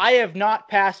have not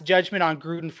passed judgment on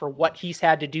Gruden for what he's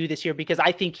had to do this year, because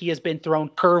I think he has been thrown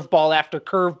curveball after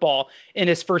curveball in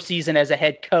his first season as a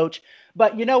head coach.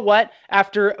 But you know what?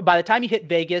 By the time he hit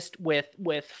Vegas with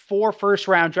 4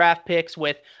 first-round draft picks,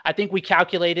 with, I think we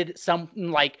calculated something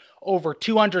like over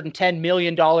 $210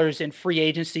 million in free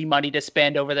agency money to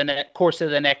spend over the course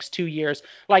of the next 2 years.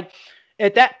 Like,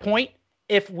 at that point,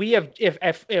 if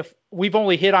we've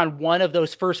only hit on one of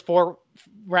those first 4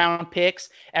 round picks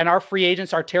and our free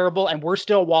agents are terrible and we're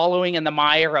still wallowing in the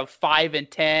mire of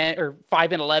 5-10 or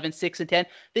 5-11, 6-10,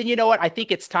 then you know what? I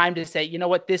think it's time to say, you know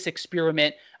what? This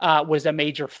experiment was a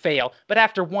major fail. But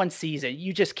after one season,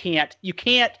 you just can't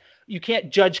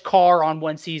judge Carr on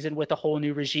one season with a whole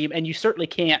new regime. And you certainly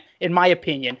can't, in my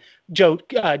opinion,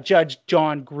 judge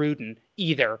John Gruden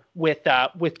either with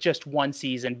just one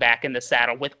season back in the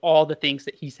saddle, with all the things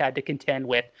that he's had to contend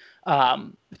with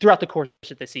throughout the course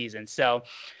of the season. So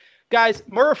Guys,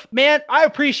 Murph, man, I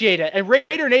appreciate it. And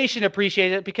Raider Nation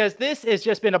appreciates it because this has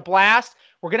just been a blast.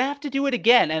 We're going to have to do it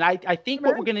again. And I think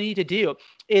what we're going to need to do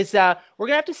is we're going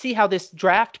to have to see how this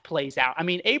draft plays out. I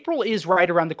mean, April is right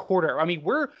around the corner. I mean,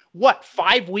 we're,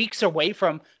 5 weeks away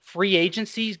from free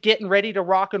agencies getting ready to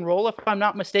rock and roll, if I'm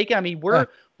not mistaken. I mean, we're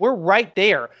right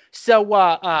there. So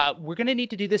we're going to need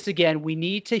to do this again. We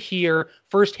need to hear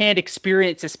firsthand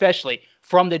experience, especially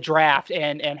from the draft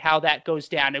and how that goes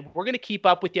down. And we're going to keep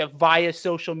up with you via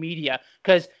social media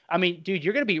because, I mean, dude,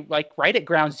 you're going to be like right at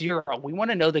ground zero. We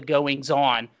want to know the goings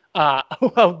on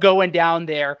of going down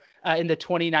there in the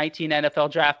 2019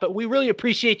 NFL draft. But we really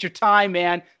appreciate your time,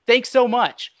 man. Thanks so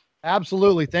much.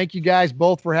 Absolutely. Thank you guys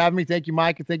both for having me. Thank you,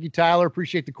 Mike, and thank you, Tyler.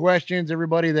 Appreciate the questions.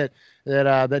 Everybody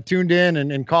that tuned in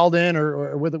and called in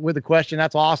or with a question.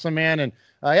 That's awesome, man. And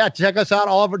check us out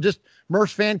all over just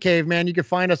Murph's Fan Cave, man. You can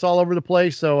find us all over the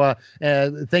place. So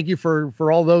thank you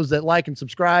for all those that like and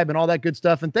subscribe and all that good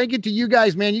stuff. And thank you to you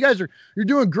guys, man. You guys you're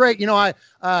doing great. You know,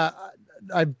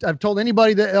 I've told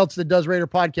anybody else that does Raider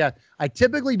podcast, I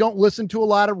typically don't listen to a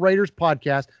lot of Raiders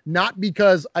podcasts, not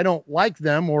because I don't like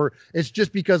them, or it's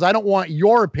just because I don't want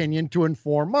your opinion to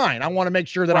inform mine. I want to make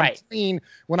sure that I'm clean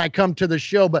when I come to the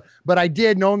show. But I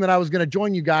did, knowing that I was going to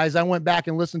join you guys, I went back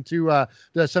and listened to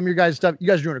some of your guys' stuff. You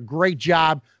guys are doing a great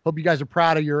job. Hope you guys are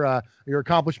proud of your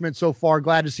accomplishments so far.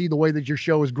 Glad to see the way that your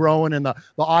show is growing and the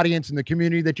audience and the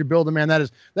community that you're building, man. That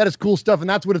is cool stuff, and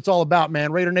that's what it's all about,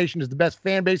 man. Raider Nation is the best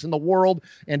fan base in the world,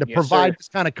 and to provide this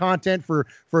kind of content for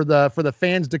the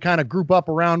fans to kind of group up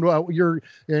around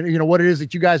what it is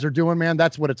that you guys are doing, man.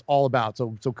 That's what it's all about.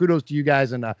 So kudos to you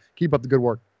guys, and keep up the good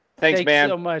work. Thanks, man.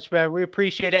 So much, man. We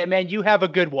appreciate it, man. You have a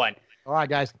good one. All right,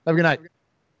 guys. Have a good night.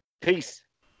 Peace.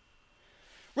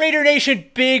 Raider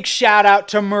Nation, big shout out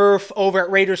to Murph over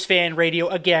at Raiders Fan Radio.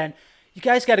 Again, you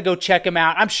guys got to go check them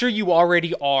out. I'm sure you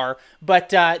already are,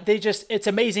 but it's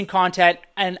amazing content,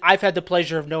 and I've had the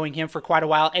pleasure of knowing him for quite a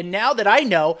while. And now that I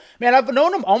know, man, I've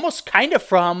known him almost kind of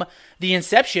from the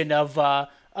inception of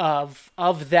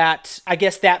that, I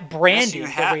guess, that branding.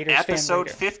 Yes, the Raiders episode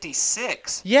Fan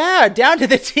 56. Yeah, down to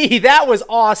the T. That was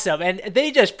awesome, and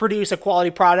they just produce a quality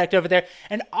product over there,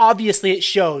 and obviously it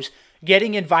shows.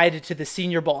 Getting invited to the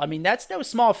Senior Bowl, I mean, that's no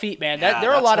small feat, man.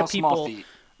 There are a lot of people.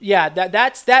 Yeah,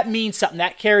 that means something.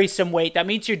 That carries some weight. That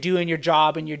means you're doing your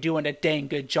job and you're doing a dang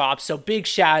good job. So big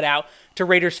shout out to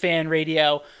Raiders Fan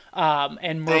Radio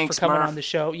and Murph for coming on the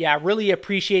show. Yeah, really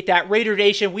appreciate that. Raider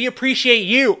Nation, we appreciate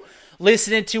you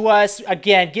listening to us.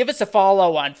 Again, give us a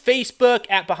follow on Facebook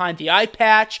at Behind the Eye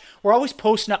Patch. We're always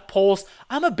posting up polls.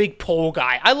 I'm a big poll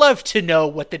guy. I love to know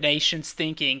what the nation's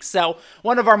thinking. So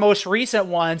one of our most recent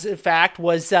ones, in fact,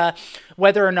 was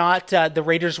whether or not the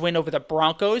Raiders win over the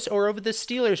Broncos or over the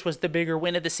Steelers was the bigger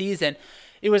win of the season.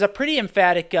 It was a pretty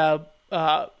emphatic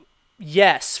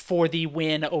yes for the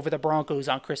win over the Broncos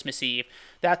on Christmas Eve.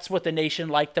 That's what the nation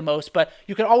liked the most. But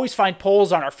you can always find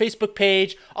polls on our Facebook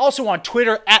page, also on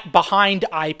Twitter at Behind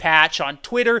Eye Patch on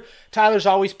Twitter. Tyler's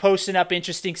always posting up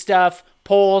interesting stuff,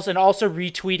 polls, and also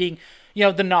retweeting,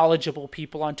 the knowledgeable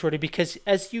people on Twitter. Because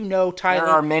as you know, Tyler,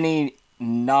 there are many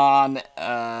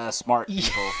non-smart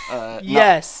people.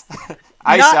 Yes,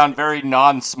 I sound very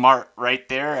non-smart right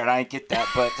there, and I get that,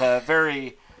 but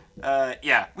very.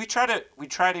 We try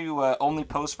to only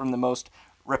post from the most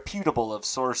reputable of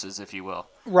sources, if you will.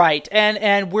 Right,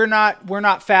 and we're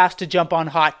not fast to jump on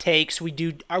hot takes.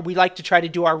 We like to try to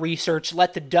do our research,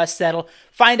 let the dust settle,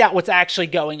 find out what's actually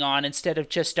going on instead of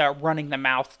just running the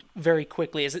mouth very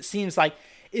quickly, as it seems like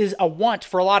is a want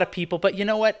for a lot of people. But you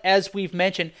know what? As we've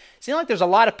mentioned, it seems like there's a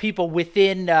lot of people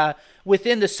within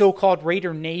the so-called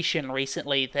Raider Nation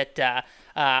recently that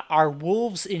are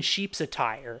wolves in sheep's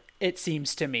attire, it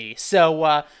seems to me.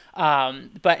 So,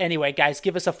 but anyway, guys,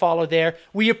 give us a follow there.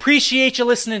 We appreciate you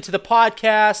listening to the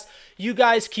podcast. You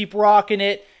guys keep rocking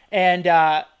it. And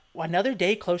another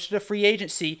day closer to free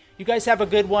agency. You guys have a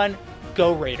good one.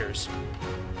 Go Raiders.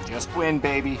 Just win,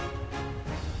 baby.